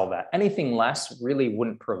to tell that. Anything less really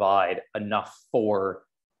wouldn't provide enough for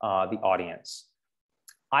the audience.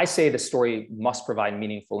 I say the story must provide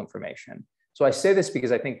meaningful information. So I say this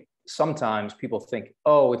because I think sometimes people think,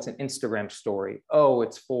 oh, it's an Instagram story. Oh,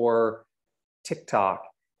 it's for TikTok.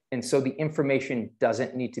 And so the information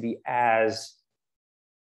doesn't need to be as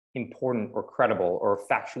important or credible or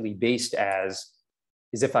factually based as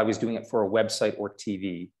if I was doing it for a website or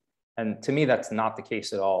TV. And to me, that's not the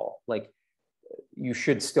case at all. Like, you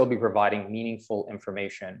should still be providing meaningful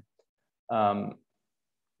information.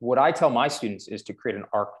 What I tell my students is to create an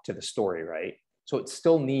arc to the story, right? So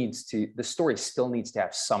the story still needs to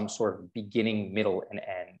have some sort of beginning, middle, and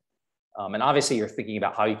end. And obviously you're thinking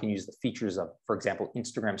about how you can use the features of, for example,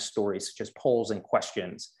 Instagram stories, such as polls and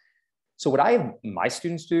questions. So what I have my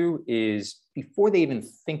students do is, before they even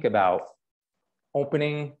think about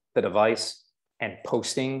opening the device and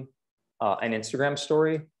posting an Instagram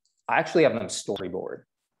story, I actually have them storyboard.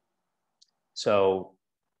 So,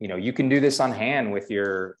 you can do this on hand with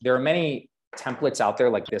there are many templates out there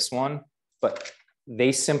like this one, but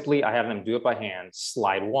I have them do it by hand,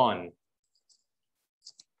 slide 1.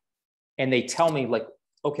 And they tell me, like,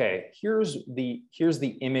 okay, here's the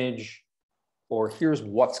image, or here's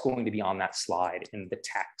what's going to be on that slide in the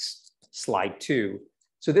text, slide 2.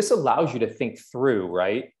 So this allows you to think through,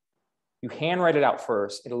 right? You handwrite it out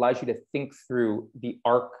first. It allows you to think through the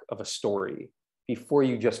arc of a story before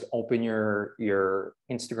you just open your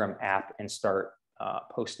Instagram app and start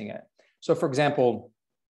posting it. So for example,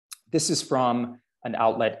 this is from an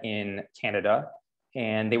outlet in Canada,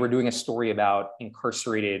 and they were doing a story about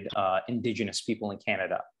incarcerated Indigenous people in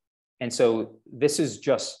Canada. And so this is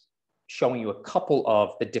just showing you a couple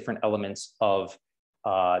of the different elements of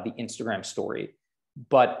the Instagram story.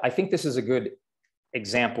 But I think this is a good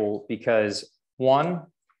example because, one,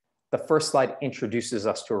 the first slide introduces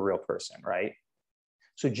us to a real person, right?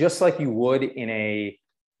 So just like you would in a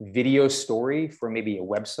video story for maybe a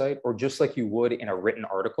website, or just like you would in a written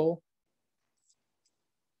article,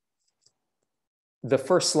 the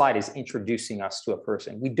first slide is introducing us to a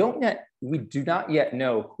person. We do not yet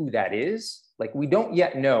know who that is. Like, we don't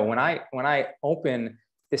yet know, when I open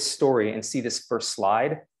this story and see this first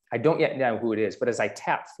slide, I don't yet know who it is. But as I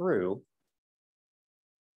tap through,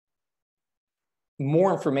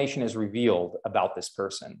 more information is revealed about this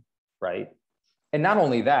person, right? And not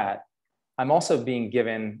only that, I'm also being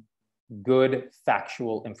given good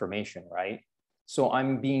factual information, right? So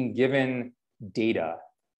I'm being given data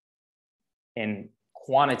and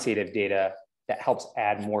quantitative data that helps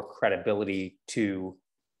add more credibility to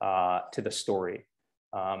the story.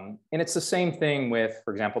 And it's the same thing with,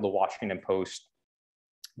 for example, the Washington Post.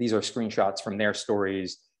 These are screenshots from their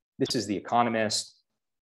stories. This is The Economist.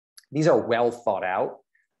 These are well thought out,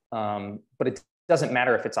 but it doesn't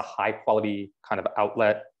matter if it's a high quality kind of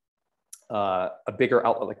outlet, a bigger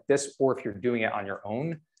outlet like this, or if you're doing it on your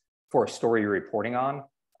own for a story you're reporting on.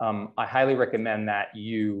 I highly recommend that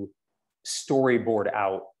you storyboard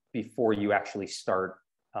out before you actually start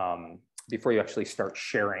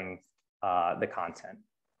sharing the content.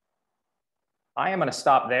 I am going to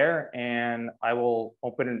stop there, and I will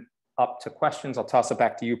open it up to questions. I'll toss it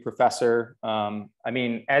back to you, Professor. I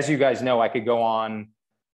mean, as you guys know, I could go on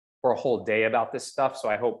for a whole day about this stuff. So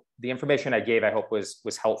I hope the information I gave,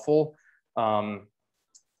 was helpful. And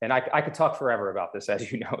I could talk forever about this,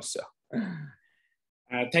 as you know. So.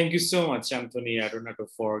 Thank you so much, Anthony Adornato,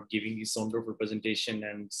 for giving this wonderful presentation,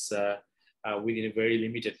 and within a very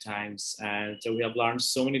limited times. And we have learned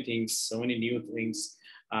so many things, so many new things.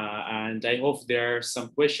 And I hope there are some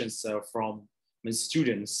questions from my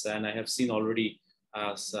students, and I have seen already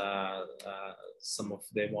some of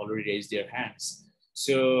them already raised their hands.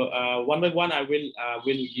 So one by one, I will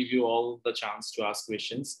give you all the chance to ask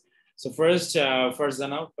questions. So first,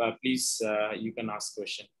 Farzana, please, you can ask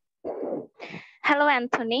question. Hello,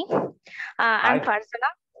 Anthony. I'm Farzana.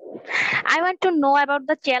 I want to know about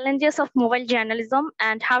the challenges of mobile journalism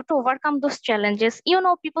and how to overcome those challenges. You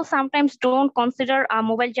know, people sometimes don't consider a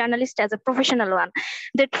mobile journalist as a professional one.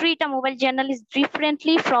 They treat a mobile journalist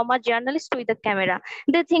differently from a journalist with a camera.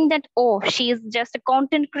 They think that, oh, she is just a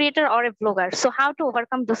content creator or a vlogger. So how to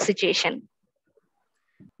overcome this situation?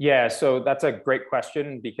 Yeah, so that's a great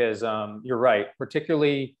question, because you're right.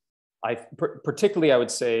 Particularly, I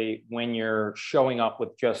would say when you're showing up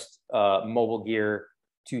with just mobile gear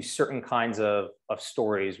to certain kinds of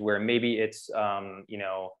stories where maybe it's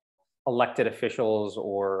elected officials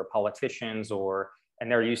or politicians,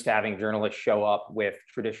 and they're used to having journalists show up with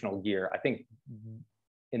traditional gear. I think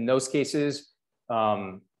in those cases,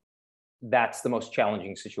 that's the most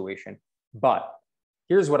challenging situation. But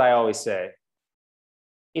here's what I always say.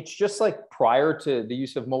 It's just like prior to the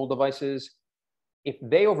use of mobile devices, if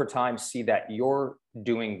they over time see that you're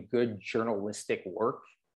doing good journalistic work,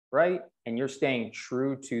 right, and you're staying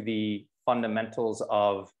true to the fundamentals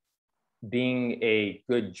of being a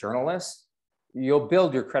good journalist, you'll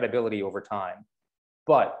build your credibility over time.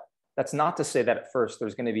 But that's not to say that at first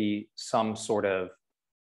there's going to be some sort of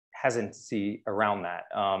hesitancy around that.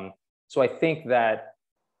 So I think that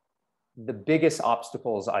the biggest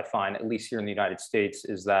obstacles I find, at least here in the United States,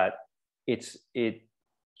 is that it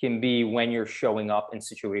can be when you're showing up in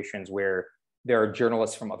situations where there are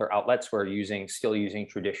journalists from other outlets who are still using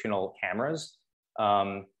traditional cameras.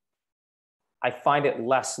 I find it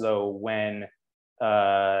less though when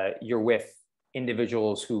you're with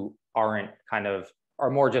individuals who are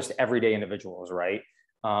more just everyday individuals, right?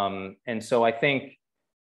 And so I think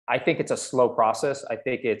it's a slow process. I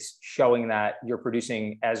think it's showing that you're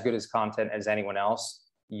producing as good as content as anyone else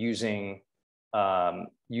using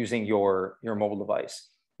your mobile device.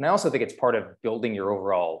 And I also think it's part of building your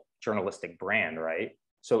overall journalistic brand, right?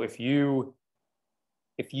 So if you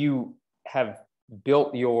have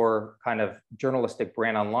built your kind of journalistic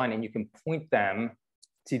brand online and you can point them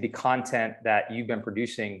to the content that you've been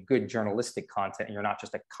producing, good journalistic content, and you're not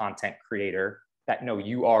just a content creator, that no,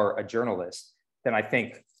 you are a journalist, then I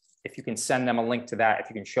think if you can send them a link to that, if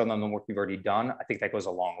you can show them the work you've already done, I think that goes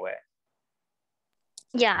a long way.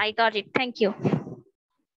 Yeah, I got it. Thank you.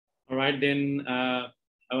 All right, then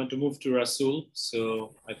I want to move to Rasul.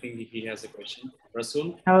 So I think he has a question.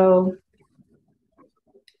 Rasul? Hello.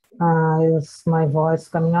 Is my voice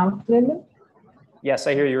coming out clearly? Yes,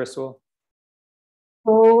 I hear you, Rasul.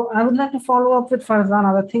 So I would like to follow up with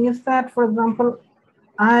Farzana. The thing is that, for example,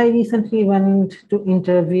 I recently went to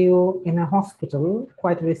interview in a hospital,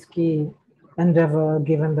 quite risky endeavor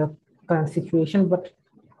given the current situation, but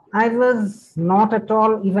I was not at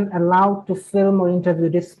all even allowed to film or interview,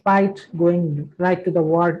 despite going right to the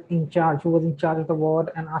ward in charge, who was in charge of the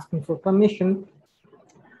ward, and asking for permission.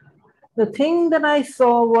 The thing that I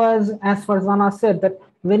saw was, as Farzana said, that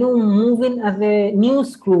when you move in as a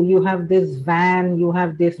news crew, you have this van, you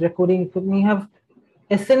have this recording equipment, you have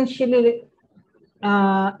essentially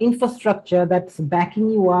infrastructure that's backing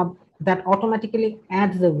you up, that automatically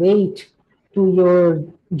adds the weight to your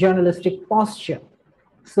journalistic posture.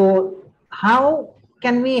 So how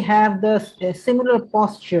can we have this a similar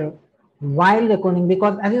posture while recording?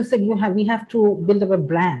 Because as you said, we have to build up a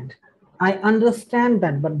brand. I understand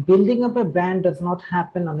that, but building up a brand does not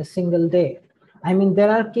happen on a single day. I mean,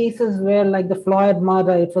 there are cases where, like the Floyd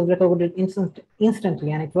murder, it was recorded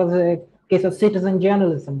instantly, and it was a case of citizen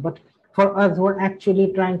journalism. But for us who are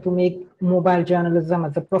actually trying to make mobile journalism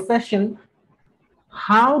as a profession,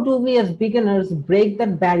 how do we as beginners break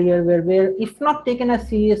that barrier where we're, if not taken as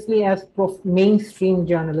seriously as mainstream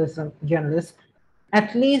journalists,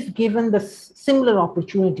 at least given the similar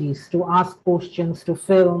opportunities to ask questions, to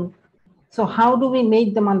film? So how do we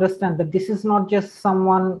make them understand that this is not just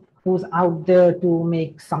someone who's out there to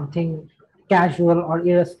make something casual or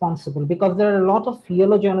irresponsible? Because there are a lot of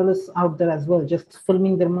yellow journalists out there as well, just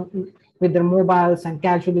filming with their mobiles and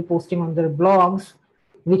casually posting on their blogs,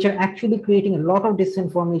 which are actually creating a lot of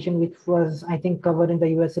disinformation, which was, I think, covered in the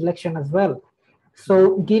US election as well.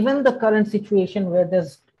 So given the current situation where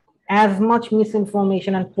there's as much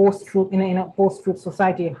misinformation and post-truth in a post-truth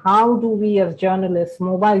society, how do we as journalists,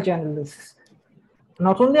 mobile journalists,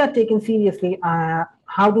 not only are taken seriously,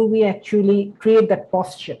 how do we actually create that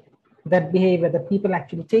posture, that behavior, that people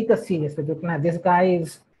actually take us seriously? This guy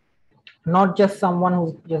is not just someone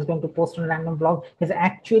who's just going to post on a random blog. He's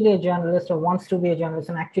actually a journalist, or wants to be a journalist,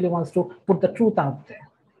 and actually wants to put the truth out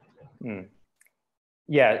there.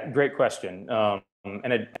 Yeah, great question.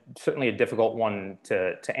 And certainly a difficult one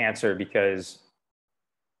to answer, because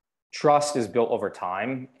trust is built over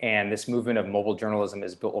time, and this movement of mobile journalism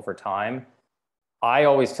is built over time. I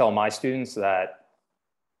always tell my students that,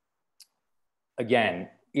 again,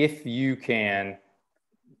 if you can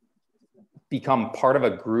become part of a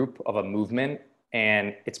group, of a movement,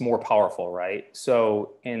 and it's more powerful, right?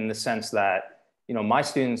 So in the sense that, my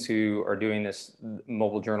students who are doing this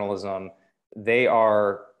mobile journalism, they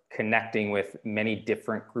are connecting with many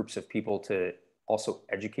different groups of people to also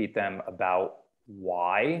educate them about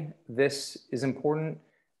why this is important.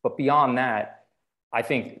 But beyond that, I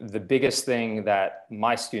think the biggest thing that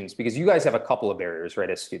my students, because you guys have a couple of barriers, right,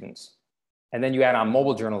 as students, and then you add on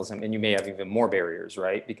mobile journalism and you may have even more barriers,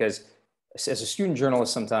 right? Because as a student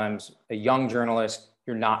journalist, sometimes a young journalist,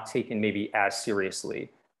 you're not taken maybe as seriously.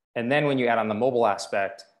 And then when you add on the mobile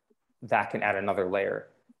aspect, that can add another layer.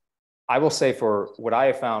 I will say, for what I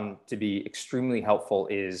have found to be extremely helpful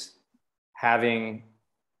is having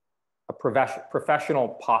a professional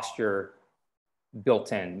posture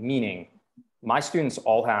built in, meaning my students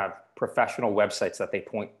all have professional websites that they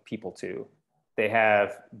point people to. They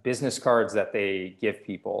have business cards that they give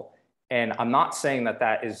people. And I'm not saying that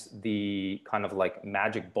that is the kind of like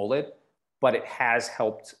magic bullet, but it has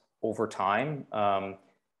helped over time.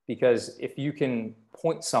 Because if you can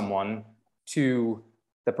point someone to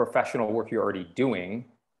the professional work you're already doing,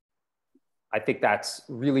 I think that's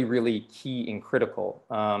really, really key and critical.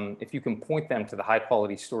 If you can point them to the high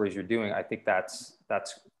quality stories you're doing, I think that's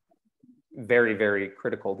very, very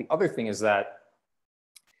critical. The other thing is that,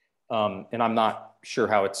 and I'm not sure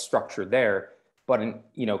how it's structured there, but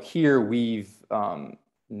here we've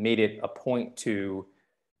made it a point to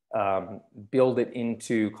build it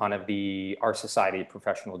into kind of our Society of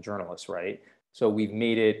Professional Journalists, right? So we've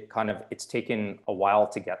made it it's taken a while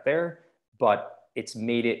to get there, but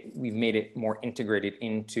we've made it more integrated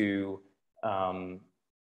into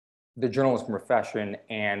the journalism profession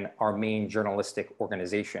and our main journalistic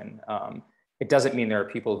organization. It doesn't mean there are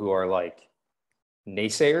people who are like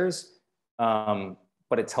naysayers,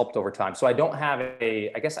 but it's helped over time. So I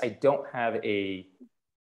guess I don't have a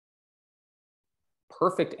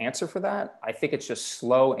perfect answer for that. I think it's just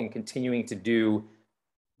slow and continuing to do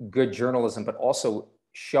good journalism, but also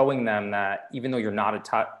showing them that even though you're not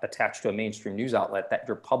attached to a mainstream news outlet, that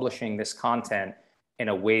you're publishing this content in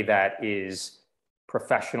a way that is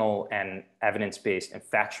professional and evidence-based and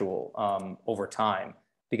factual over time,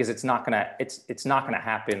 because it's not gonna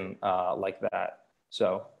happen like that.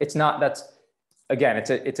 So it's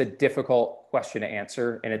a difficult question to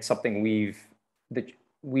answer, and it's something we've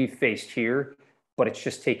faced here, but it's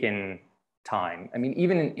just taken time. I mean,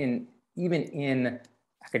 even in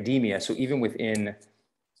academia, so even within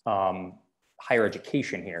higher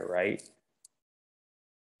education here, right?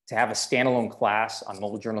 to have a standalone class on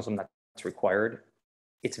mobile journalism that's required,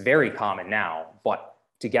 it's very common now, but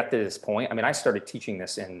to get to this point, I mean, I started teaching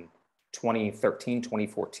this in 2013,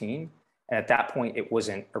 2014. And at that point, it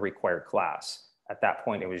wasn't a required class. At that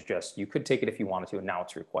point, it was just, you could take it if you wanted to, and now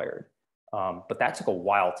it's required. But that took a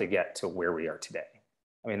while to get to where we are today.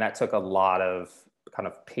 I mean, that took a lot of kind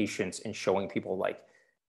of patience in showing people like,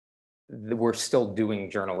 we're still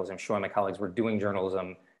doing journalism, showing my colleagues we're doing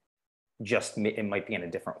journalism, just it might be in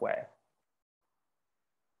a different way.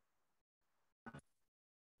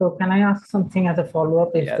 So can I ask something as a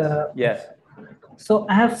follow-up? Yes. So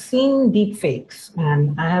I have seen deep fakes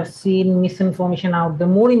and I have seen misinformation out there,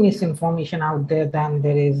 more misinformation out there than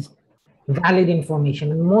there is valid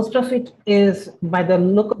information. And most of it is, by the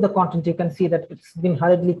look of the content, you can see that it's been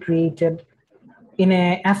hurriedly created in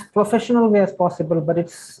a as professional way as possible, but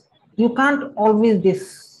you can't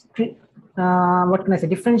always what can I say,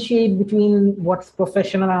 differentiate between what's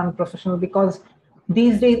professional and unprofessional, because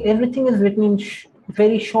these days everything is written in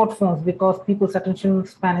very short forms because people's attention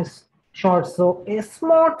span is short. So a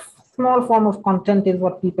small form of content is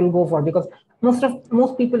what people go for, because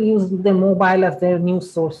most people use their mobile as their news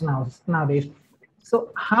source nowadays.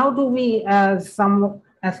 So how do we, as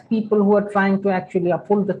people who are trying to actually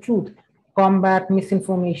uphold the truth, combat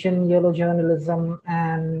misinformation, yellow journalism,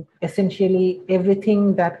 and essentially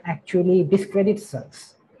everything that actually discredits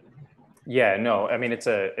us? Yeah, no, I mean, it's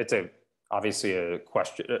obviously a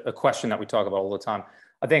question that we talk about all the time.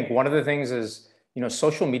 I think one of the things is,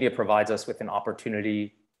 social media provides us with an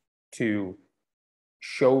opportunity to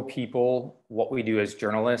show people what we do as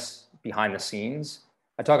journalists behind the scenes.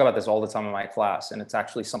 I talk about this all the time in my class, and it's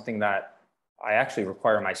actually something that I actually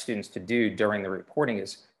require my students to do during the reporting,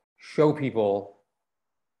 is show people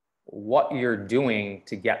what you're doing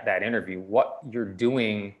to get that interview, what you're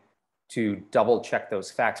doing to double check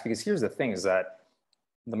those facts. Because here's the thing, is that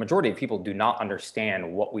the majority of people do not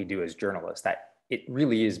understand what we do as journalists, that it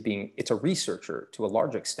really is it's a researcher to a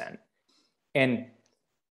large extent. And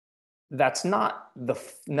that's not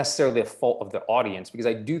necessarily the fault of the audience, because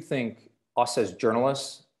I do think us as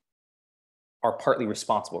journalists are partly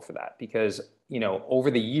responsible for that, because,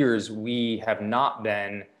 over the years, we have not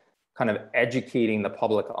been kind of educating the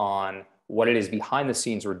public on what it is behind the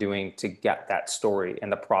scenes we're doing to get that story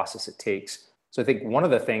and the process it takes. So I think one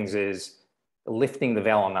of the things is lifting the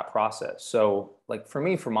veil on that process. So like for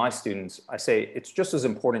me, for my students, I say it's just as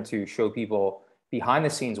important to show people behind the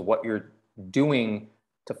scenes what you're doing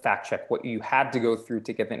to fact check, what you had to go through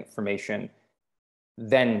to get the information,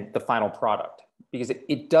 than the final product. Because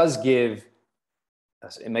it does give,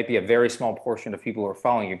 it might be a very small portion of people who are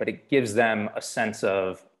following you, but it gives them a sense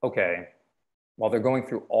of, okay, while they're going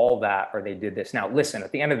through all that, or they did this. Now, listen,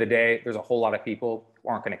 at the end of the day, there's a whole lot of people who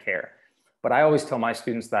aren't going to care. But I always tell my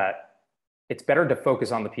students that it's better to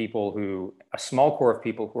focus on the people a small core of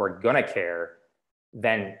people who are going to care,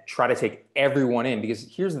 than try to take everyone in. Because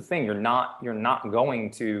here's the thing, you're not going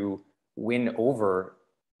to win over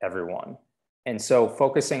everyone. And so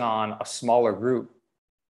focusing on a smaller group,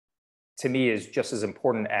 to me, is just as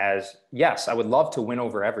important as, yes, I would love to win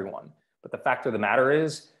over everyone. But the fact of the matter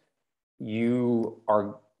is, you're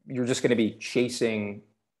just going to be chasing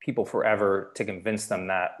people forever to convince them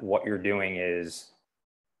that what you're doing is,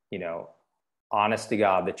 honest to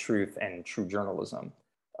God, the truth and true journalism.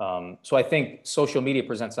 So I think social media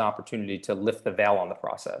presents an opportunity to lift the veil on the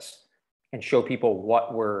process and show people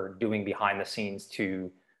what we're doing behind the scenes to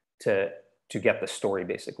get the story,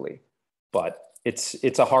 basically. But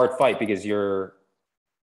it's a hard fight, because even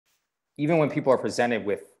when people are presented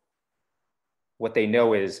with what they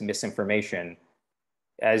know is misinformation,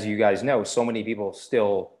 as you guys know, so many people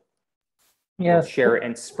still will share it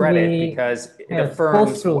and spread it, because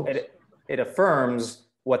it affirms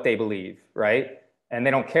what they believe, right? And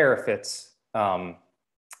they don't care if it's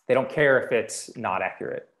not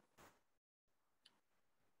accurate.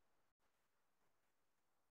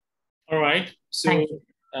 All right. So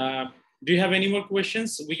do you have any more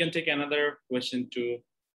questions? We can take another question to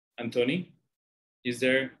Anthony. Is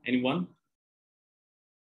there anyone?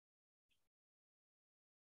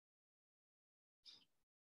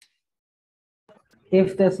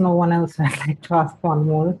 If there's no one else, I'd like to ask one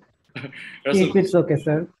more. If it's okay,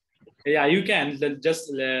 sir. Yeah, you can.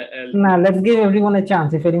 Just let's give everyone a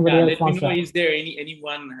chance. If anybody else wants to. Let me know, is there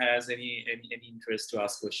anyone has any interest to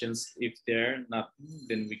ask questions? If they're not,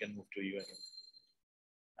 then we can move to you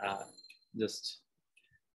again. Just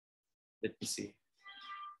let me see.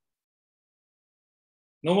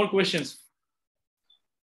 No more questions.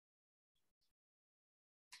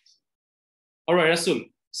 All right, Rasul.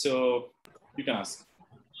 So you can ask.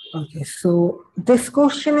 Okay, so this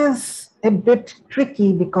question is a bit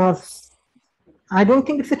tricky because I don't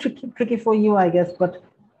think it's a tricky for you, I guess, but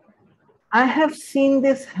I have seen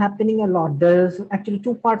this happening a lot. There's actually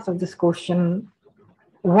two parts of this question.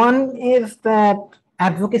 One is that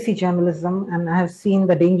advocacy journalism, and I have seen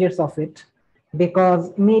the dangers of it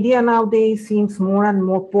because media nowadays seems more and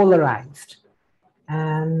more polarized.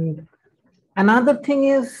 And another thing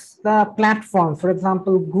is the platform. For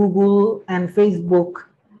example, Google and Facebook,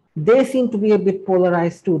 they seem to be a bit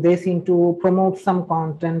polarized too. They seem to promote some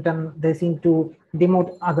content and they seem to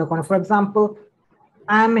demote other content. For example,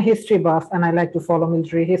 I'm a history buff and I like to follow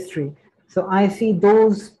military history. So I see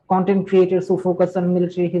those content creators who focus on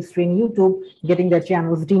military history in YouTube getting their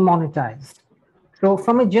channels demonetized. So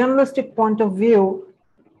from a journalistic point of view,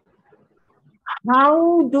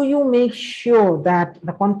 how do you make sure that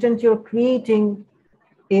the content you're creating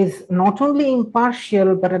is not only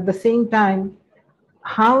impartial, but at the same time,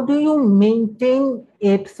 how do you maintain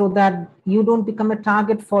it so that you don't become a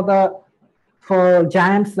target for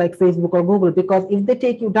giants like Facebook or Google? Because if they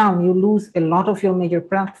take you down, you lose a lot of your major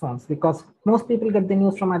platforms because most people get the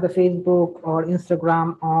news from either Facebook or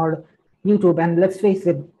Instagram or YouTube. And let's face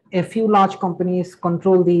it, a few large companies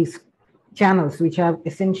control these channels, which have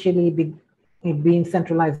essentially been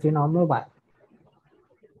centralized in our mobile.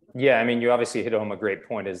 Yeah, I mean, you obviously hit home a great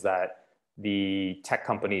point, is that the tech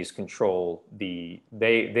companies control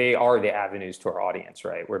they are the avenues to our audience,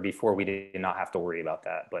 right? Where before we did not have to worry about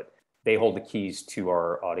that, but they hold the keys to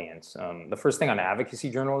our audience. The first thing on advocacy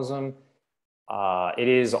journalism, it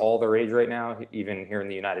is all the rage right now, even here in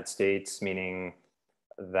the United States, meaning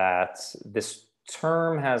that this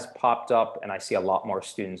term has popped up and I see a lot more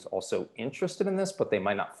students also interested in this, but they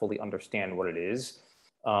might not fully understand what it is.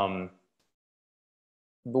 The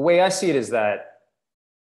way I see it is that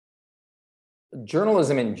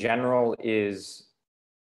journalism in general is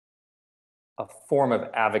a form of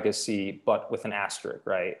advocacy, but with an asterisk,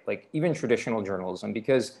 right? Like even traditional journalism,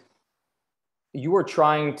 because you are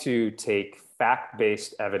trying to take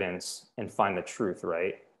fact-based evidence and find the truth,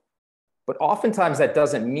 right? But oftentimes that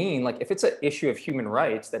doesn't mean, like if it's an issue of human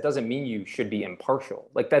rights, that doesn't mean you should be impartial.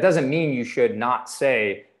 Like that doesn't mean you should not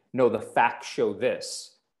say, no, the facts show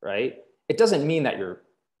this, right? It doesn't mean that you're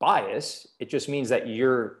biased. It just means that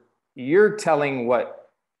you're telling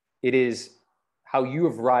what it is, how you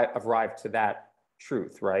have arrived to that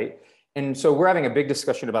truth, right? And so we're having a big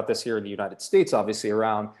discussion about this here in the United States, obviously,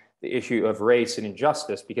 around the issue of race and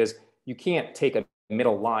injustice, because you can't take a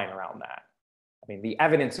middle line around that. I mean, the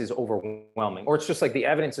evidence is overwhelming, or it's just like the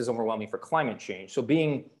evidence is overwhelming for climate change. So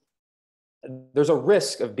there's a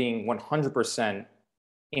risk of being 100%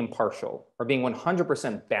 impartial or being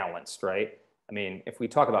 100% balanced, right? I mean, if we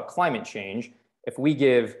talk about climate change, if we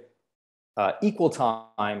give equal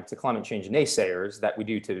time to climate change naysayers that we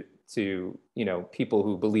do to people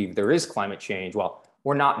who believe there is climate change, well,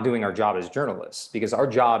 we're not doing our job as journalists, because our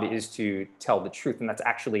job is to tell the truth, and that's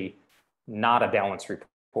actually not a balanced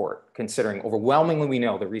report, considering overwhelmingly we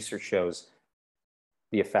know the research shows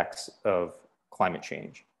the effects of climate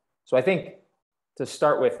change. So I think to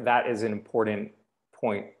start with, that is an important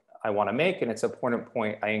point I want to make, and it's an important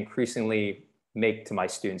point I increasingly make to my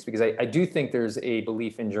students, because I do think there's a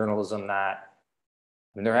belief in journalism that,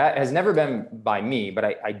 and there has never been by me, but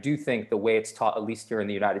I do think the way it's taught, at least here in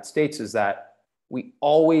the United States, is that we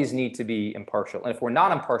always need to be impartial. And if we're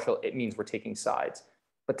not impartial, it means we're taking sides.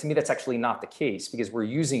 But to me, that's actually not the case, because we're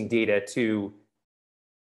using data to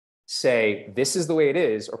say, this is the way it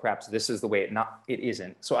is, or perhaps this is the way it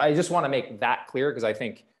isn't. So I just want to make that clear, because I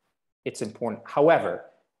think it's important. However,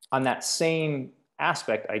 on that same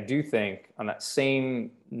aspect, I do think, on that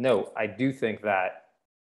same note, I do think that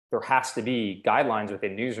there has to be guidelines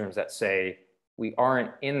within newsrooms that say we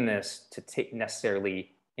aren't in this to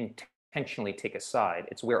necessarily intentionally take a side.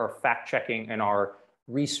 It's where our fact checking and our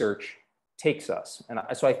research takes us. And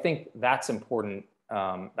so I think that's important.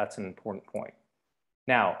 That's an important point.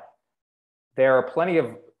 Now, there are plenty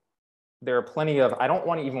of, I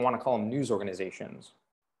don't even want to call them news organizations,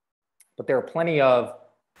 but there are plenty of,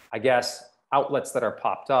 I guess, outlets that are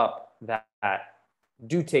popped up that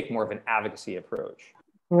do take more of an advocacy approach.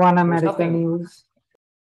 One America News.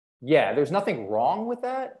 Yeah, there's nothing wrong with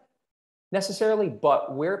that necessarily,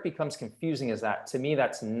 but where it becomes confusing is that, to me,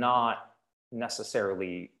 that's not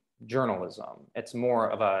necessarily journalism. It's more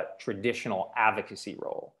of a traditional advocacy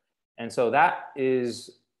role. And so that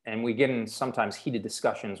is, and we get in sometimes heated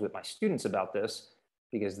discussions with my students about this,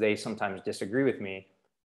 because they sometimes disagree with me,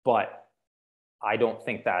 but I don't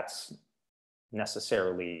think that's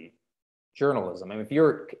necessarily journalism. I mean, if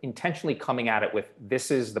you're intentionally coming at it with, this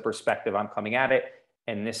is the perspective I'm coming at it,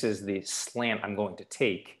 and this is the slant I'm going to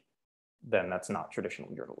take, then that's not traditional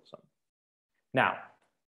journalism. Now,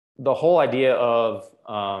 the whole idea of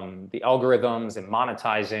the algorithms and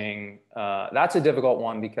monetizing, that's a difficult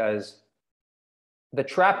one, because the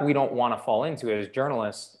trap we don't want to fall into as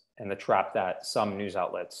journalists, and the trap that some news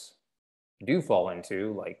outlets do fall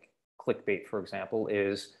into, like clickbait, for example,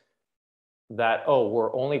 is that, oh,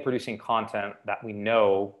 we're only producing content that we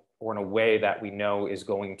know, or in a way that we know is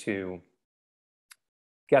going to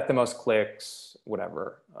get the most clicks,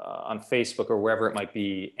 whatever, on Facebook or wherever it might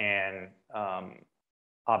be, and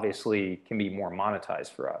obviously can be more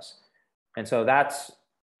monetized for us. And so that's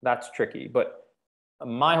tricky. But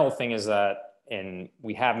my whole thing is that, and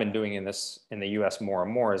we have been doing in the US more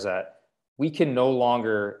and more, is that we can no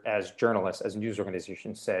longer, as journalists, as news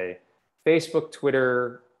organizations, say, Facebook,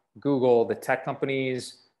 Twitter, Google, the tech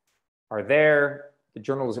companies are there, the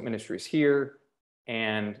journalism industry is here,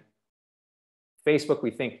 and Facebook,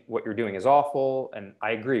 we think what you're doing is awful. And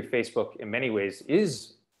I agree, Facebook in many ways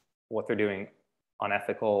is what they're doing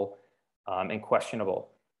unethical and questionable.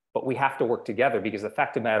 But we have to work together, because the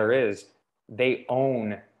fact of the matter is they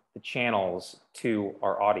own the channels to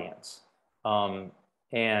our audience.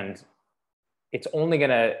 And it's only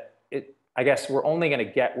gonna, I guess we're only gonna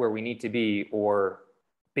get where we need to be, or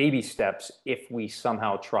baby steps, if we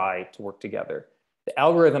somehow try to work together. The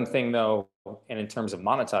algorithm thing though, and in terms of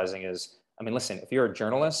monetizing is, I mean, listen, if you're a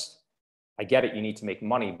journalist, I get it, you need to make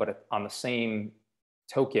money, but on the same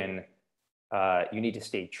token, you need to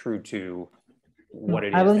stay true to what it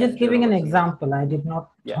is. I was just giving an example. I did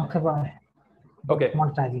not talk about okay.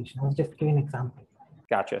 monetization. I was just giving an example.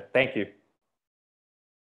 Gotcha. Thank you.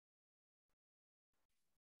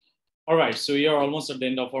 All right, so we are almost at the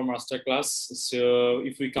end of our masterclass. So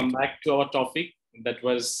if we come back to our topic, that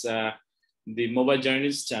was the mobile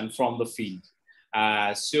journalist and from the field.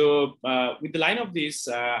 With the line of this,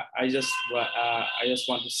 I just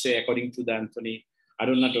want to say, according to the Anthony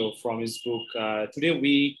Adornato from his book, today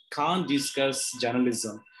we can't discuss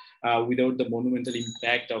journalism without the monumental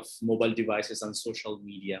impact of mobile devices and social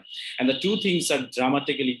media. And the two things that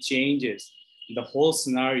dramatically changes the whole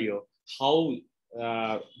scenario, how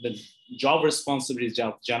the job responsibilities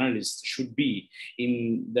of journalists should be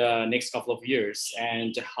in the next couple of years,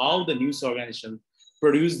 and how the news organization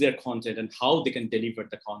produce their content and how they can deliver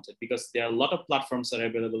the content, because there are a lot of platforms that are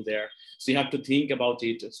available there. So you have to think about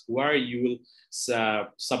it, where you will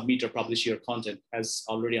submit or publish your content, as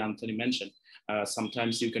already Anthony mentioned.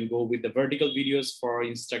 Sometimes you can go with the vertical videos for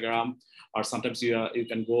Instagram, or sometimes you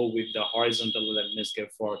can go with the horizontal landscape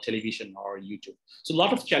for television or YouTube. So a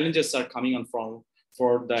lot of challenges are coming on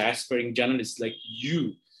for the aspiring journalists like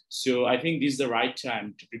you. So I think this is the right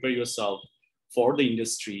time to prepare yourself for the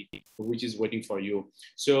industry, which is waiting for you.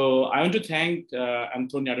 So I want to thank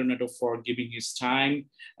Anthony Adornato for giving his time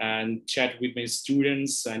and chat with my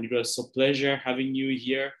students. And it was a pleasure having you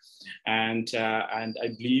here. And I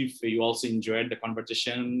believe you also enjoyed the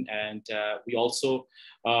conversation. And we also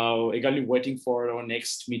eagerly waiting for our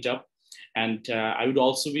next meetup. And I would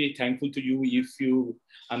also be thankful to you if you,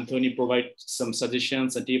 Anthony, provide some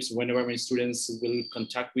suggestions and tips whenever my students will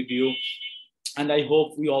contact with you. And I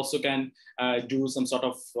hope we also can do some sort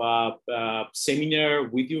of seminar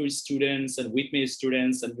with your students and with my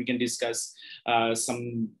students, and we can discuss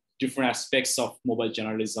some different aspects of mobile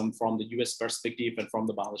journalism from the US perspective and from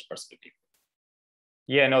the Bangladesh perspective.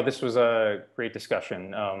 Yeah, no, this was a great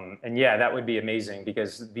discussion. And yeah, that would be amazing,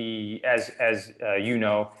 because as you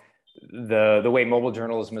know, the way mobile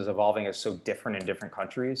journalism is evolving is so different in different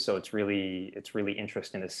countries. So it's really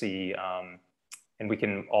interesting to see, and we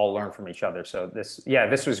can all learn from each other. So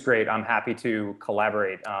this was great. I'm happy to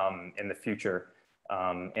collaborate in the future.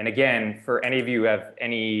 And again, for any of you who have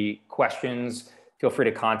any questions, feel free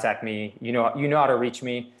to contact me. You know how to reach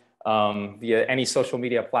me via any social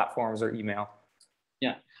media platforms or email.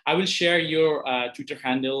 Yeah, I will share your Twitter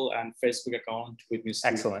handle and Facebook account with me.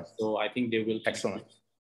 Excellent. So I think they will.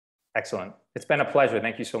 Excellent. It's been a pleasure.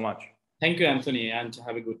 Thank you so much. Thank you, Anthony, and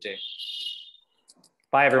have a good day.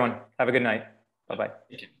 Bye, everyone. Have a good night. Bye-bye.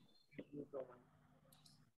 Okay.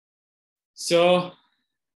 So,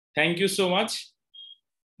 thank you so much.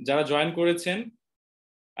 যারা join করেছেন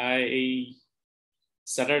এই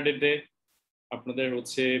স্যাটারডেতে আপনাদের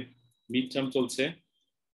হচ্ছে mid term চলছে।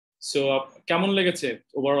 So কেমন লেগেছে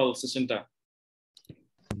overall সেশনটা?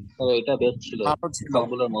 এটা বেশ ছিল,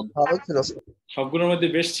 সবগুলোর মধ্যে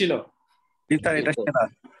বেশ ছিল।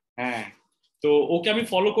 হ্যাঁ, তো ওকে আমি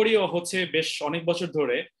ফলো করি হচ্ছে বেশ অনেক বছর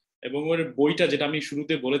ধরে, এবং ওর বইটা যেটা আমি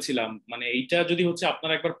শুরুতে বলেছিলাম, মানে এইটা যদি হচ্ছে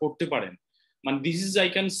আপনারা একবার পড়তে পারেন, মানে this is I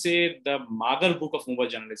can say the mother book of mobile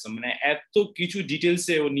journalism. মানে এত কিছু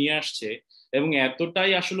ডিটেলসে ও নিয়ে আসছে, এবং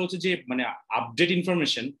এতটাই আসলে হচ্ছে যে মানে আপডেট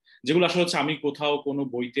ইনফরমেশন, যেগুলো আসলে হচ্ছে আমি কোথাও কোনো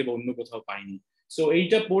বইতে বা অন্য কোথাও পাইনি। সো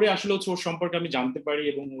এইটা পড়ে আসলে হচ্ছে ওর সম্পর্কে আমি জানতে পারি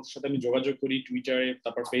এবং ওর সাথে আমি যোগাযোগ করি টুইটারে,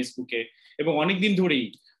 তারপর ফেসবুকে, এবং অনেকদিন ধরেই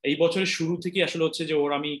এই বছরের শুরু থেকেই আসলে হচ্ছে যে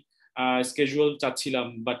ওর আমি স্কেজুয়াল চাচ্ছিলাম,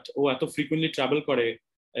 বাট ও এত ফ্রিকুয়েন্টলি ট্রাভেল করে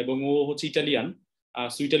এবং ও হচ্ছে ইটালিয়ান।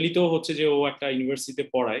 সো ইটালিতেও হচ্ছে যে ও একটা ইউনিভার্সিটিতে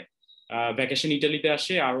পড়ায়, ভ্যাকেশন ইটালিতে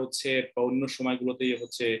আসে আর হচ্ছে অন্য সময়গুলোতে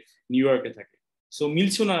হচ্ছে নিউ ইয়র্কে থাকে। সো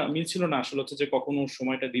মিলছিল না আসলে হচ্ছে যে কখনো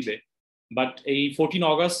সময়টা দিবে। বাট এই 14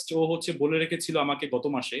 অগস্ট ও হচ্ছে বলে রেখেছিল আমাকে গত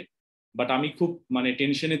মাসে, বাট আমি খুব মানে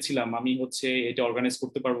টেনশনে ছিলাম আমি হচ্ছে এটা অর্গানাইজ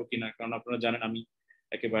করতে পারবো কিনা, কারণ আপনারা জানেন আমি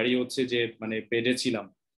একেবারেই হচ্ছে যে মানে বেডে ছিলাম।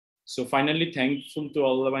 সো ফাইনালি থ্যাঙ্কফুল টু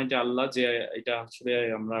আল্লাহ যে এটা আসলে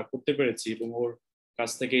আমরা করতে পেরেছি এবং ওর কাছ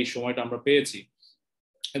থেকে এই সময়টা আমরা পেয়েছি।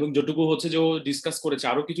 এবং যতটুকু হচ্ছে যে ও ডিসকাস করেছে,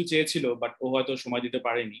 আরো কিছু চেয়েছিল বাট ও হয়তো সময় দিতে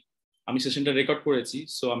পারেনি। আমি সেশনটা রেকর্ড করেছি,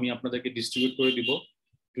 সো আমি আপনাদেরকে ডিস্ট্রিবিউট করে দিব,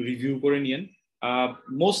 একটু রিভিউ করে নিয়েন।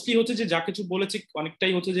 মোস্টলি হচ্ছে যে যা কিছু বলেছি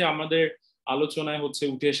অনেকটাই হচ্ছে যে আমাদের আলোচনায় হচ্ছে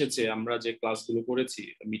উঠে এসেছে আমরা যে ক্লাসগুলো করেছি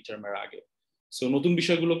মিড টার্মের আগে। সো নতুন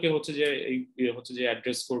বিষয়গুলোকে হচ্ছে যে এই হচ্ছে যে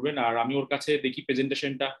অ্যাড্রেস করবেন, আর আমি ওর কাছে দেখি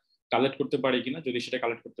প্রেজেন্টেশনটা কালেক্ট করতে পারি কিনা, যদি সেটা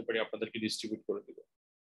কালেক্ট করতে পারি আপনাদেরকে ডিস্ট্রিবিউট করে দেব।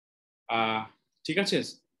 ঠিক আছে,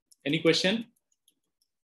 এনি কোয়েশ্চেন?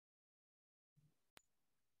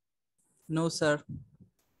 No sir.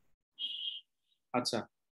 আচ্ছা,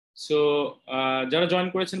 সো যারা জয়েন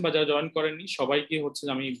করেছেন বা যারা জয়েন করেননি সবাইকে হচ্ছে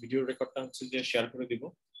আমি ভিডিও রেকর্ডটা হচ্ছে যে শেয়ার করে দিব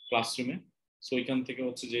ক্লাসরুমে, সো এখান থেকে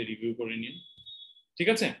হচ্ছে যে রিভিউ করে নিন, ঠিক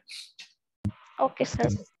আছে? Okay sir.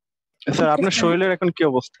 স্যার আপনার শরীরের এখন কি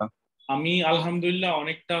অবস্থা? আমি আলহামদুলিল্লাহ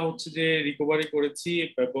অনেকটা হচ্ছে যে রিকভারি করেছি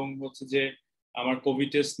এবং হচ্ছে যে আমার কোভিড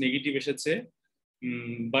টেস্ট নেগেটিভ এসেছে,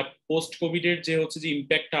 বাট পোস্ট কোভিড এর যে হচ্ছে যে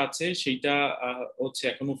ইম্প্যাক্টটা আছে সেইটা হচ্ছে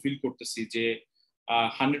এখনো ফিল করতেছি যে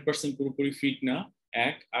 100% পুরোপুরি ফিট না,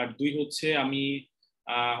 এক। আর দুই হচ্ছে আমি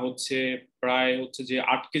হচ্ছে প্রায় হচ্ছে যে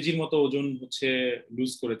 8 কেজির মতো ওজন হচ্ছে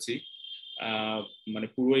লুজ করেছি মানে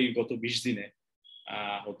পুরোই গত 20 দিনে।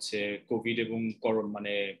 হচ্ছে কোভিড এবং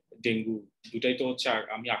মানে ডেঙ্গু দুটাই তো হচ্ছে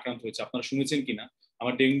আমি আক্রান্ত হয়েছে, আপনারা শুনেছেন কিনা?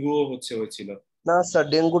 আমার ডেঙ্গুও হয়েছিল। না স্যার,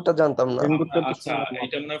 ডেঙ্গুটা জানতাম না। আচ্ছা,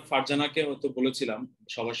 এটা আমরা ফারজানাকে হয়তো বলেছিলাম,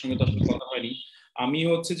 সবার সঙ্গে তো আসলে কথা হয়নি। আমি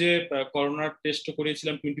হচ্ছে যে করোনার টেস্ট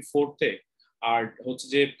করিয়েছিলাম 24th-এ, আর হচ্ছে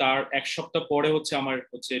যে তার এক সপ্তাহ পরে হচ্ছে আমার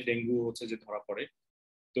হচ্ছে ডেঙ্গু হচ্ছে যে ধরা পড়ে।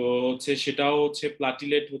 তো হচ্ছে সেটাও হচ্ছে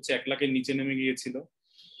প্লাটিলেট হচ্ছে 1 লাখের নিচে নেমে গিয়েছিল।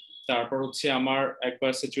 তারপর হচ্ছে আমার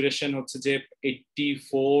একবার স্যাচুরেশন হচ্ছে যে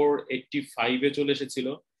 84-85-এ চলে এসেছিল,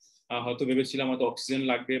 হয়তো ভেবেছিলাম হয়তো অক্সিজেন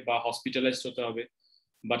লাগবে বা হসপিটালাইজড হতে হবে,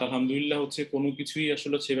 বাট আলহামদুলিল্লাহ হচ্ছে কোনো কিছুই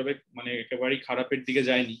আসলে সেভাবে মানে একেবারেই খারাপের দিকে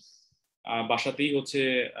যায়নি। বাসাতেই হচ্ছে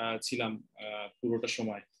ছিলাম পুরোটা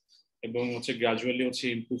সময় এবং হচ্ছে গ্রাজুয়ালি হচ্ছে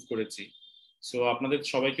ইমপ্রুভ করেছি। সো আপনাদের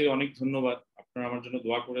সবাইকে অনেক ধন্যবাদ, আপনারা আমার জন্য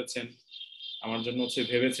দোয়া করেছেন, আমার জন্য হচ্ছে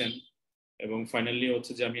ভেবেছেন, এবং ফাইনালি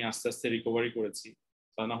হচ্ছে যে আমি আস্তে আস্তে রিকভারি করেছি।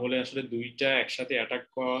 তা না হলে আসলে দুইটা একসাথে অ্যাটাক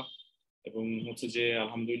করা এবং হচ্ছে যে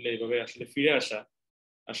আলহামদুলিল্লাহ এইভাবে আসলে ফিরে আসা,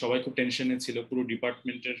 আর সবাই খুব টেনশনে ছিল, পুরো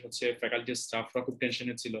ডিপার্টমেন্টের হচ্ছে ফ্যাকাল্টি স্টাফরা খুব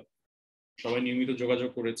টেনশনে ছিল, সবাই নিয়মিত যোগাযোগ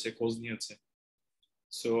করেছে, খোঁজ নিয়েছে।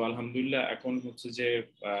 সো আলহামদুলিল্লাহ এখন হচ্ছে যে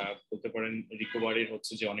বলতে পারেন রিকভারির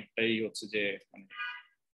হচ্ছে যে অনেকটাই হচ্ছে যে মানে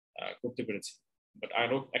করতে পেরেছি, বাট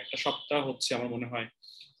আরো একটা সপ্তাহ হচ্ছে আমার মনে হয়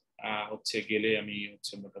হচ্ছে গেলে আমি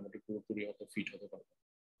হচ্ছে মোটামুটি পুরোপুরি হয়তো ফিট হতে পারবো।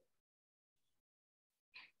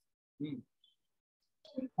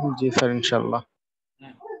 জি স্যার, ইনশাআল্লাহ।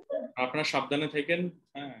 হ্যাঁ, আপনারা সাবধানে থাকেন,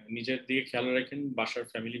 হ্যাঁ, নিজের দিকে খেয়াল রাখেন, বাসার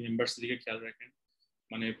ফ্যামিলি মেম্বার্স দিকে খেয়াল রাখেন।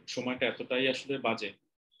 মানে সময়টা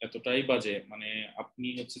এতটাই বাজে মানে আপনি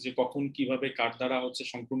হচ্ছে যে কখন কিভাবে কার দ্বারা হচ্ছে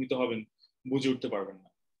সংক্রমিত হবেন বুঝে উঠতে পারবেন না।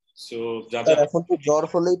 সো এখন তো জ্বর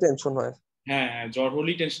হলেই টেনশন হয়। হ্যাঁ, জ্বর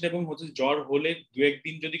হলেই টেনশন, এবং হচ্ছে জ্বর হলে 2-1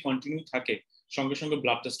 দিন যদি কন্টিনিউ থাকে সঙ্গে সঙ্গে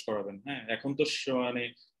ব্লাড টেস্ট করাবেন। হ্যাঁ, এখন তো মানে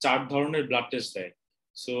 4 ধরনের ব্লাড টেস্ট দেয়।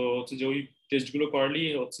 সো হচ্ছে যে ওই টেস্টগুলো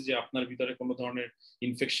করালেই হচ্ছে যে আপনার ভিতরে কোনো ধরনের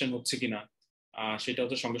ইনফেকশন হচ্ছে কিনা সেটা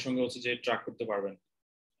হচ্ছে সঙ্গে সঙ্গে হচ্ছে যে ট্র্যাক করতে পারবেন।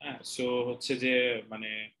 হ্যাঁ, সো হচ্ছে যে মানে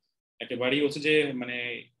একেবারেই হচ্ছে যে মানে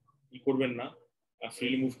ই করবেন না,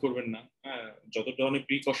 ফ্রিলি মুভ করবেন না। হ্যাঁ, যত ধরনের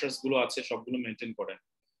প্রিকশনস গুলো আছে সবগুলো মেনটেন করেন,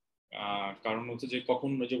 কারণ হচ্ছে যে কখন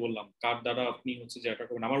যে বললাম কার দ্বারা আপনি হচ্ছে যে অ্যাটাক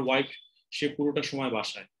করবেন। আমার ওয়াইফ সে পুরোটা সময়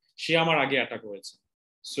বাসায়, সে আমার আগে অ্যাটাক হয়েছে।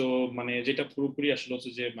 সো মানে যেটা পুরোপুরি আসলে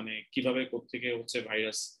হচ্ছে যে মানে কিভাবে কোত্থেকে হচ্ছে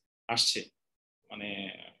ভাইরাস আসছে মানে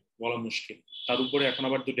বলা মুশকিল। তার উপরে এখন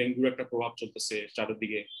আবার তো ডেঙ্গুর একটা প্রভাব চলতেছে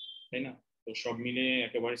চারিদিকে, তাই না? তো সব মিলে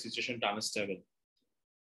একেবারে সিচুয়েশনটা আনস্টেবল।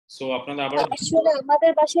 সো আপনারা আবার আসলে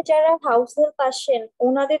আমাদের বাসায় যারা হাউস হেল্প আসেন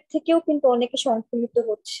ওনাদের থেকেও কিন্তু অনেকে সংক্রমিত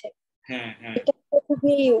হচ্ছে। হ্যাঁ হ্যাঁ, এটা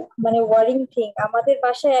খুবই মানে ওয়ারিং থিং। আমাদের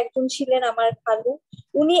বাসায় একজন ছিলেন আমার খালু,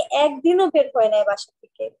 উনি একদিনও বের হয় নাই বাসা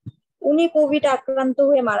থেকে, উনি কোভিড আক্রান্ত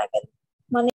হয়ে মারা গেলেন।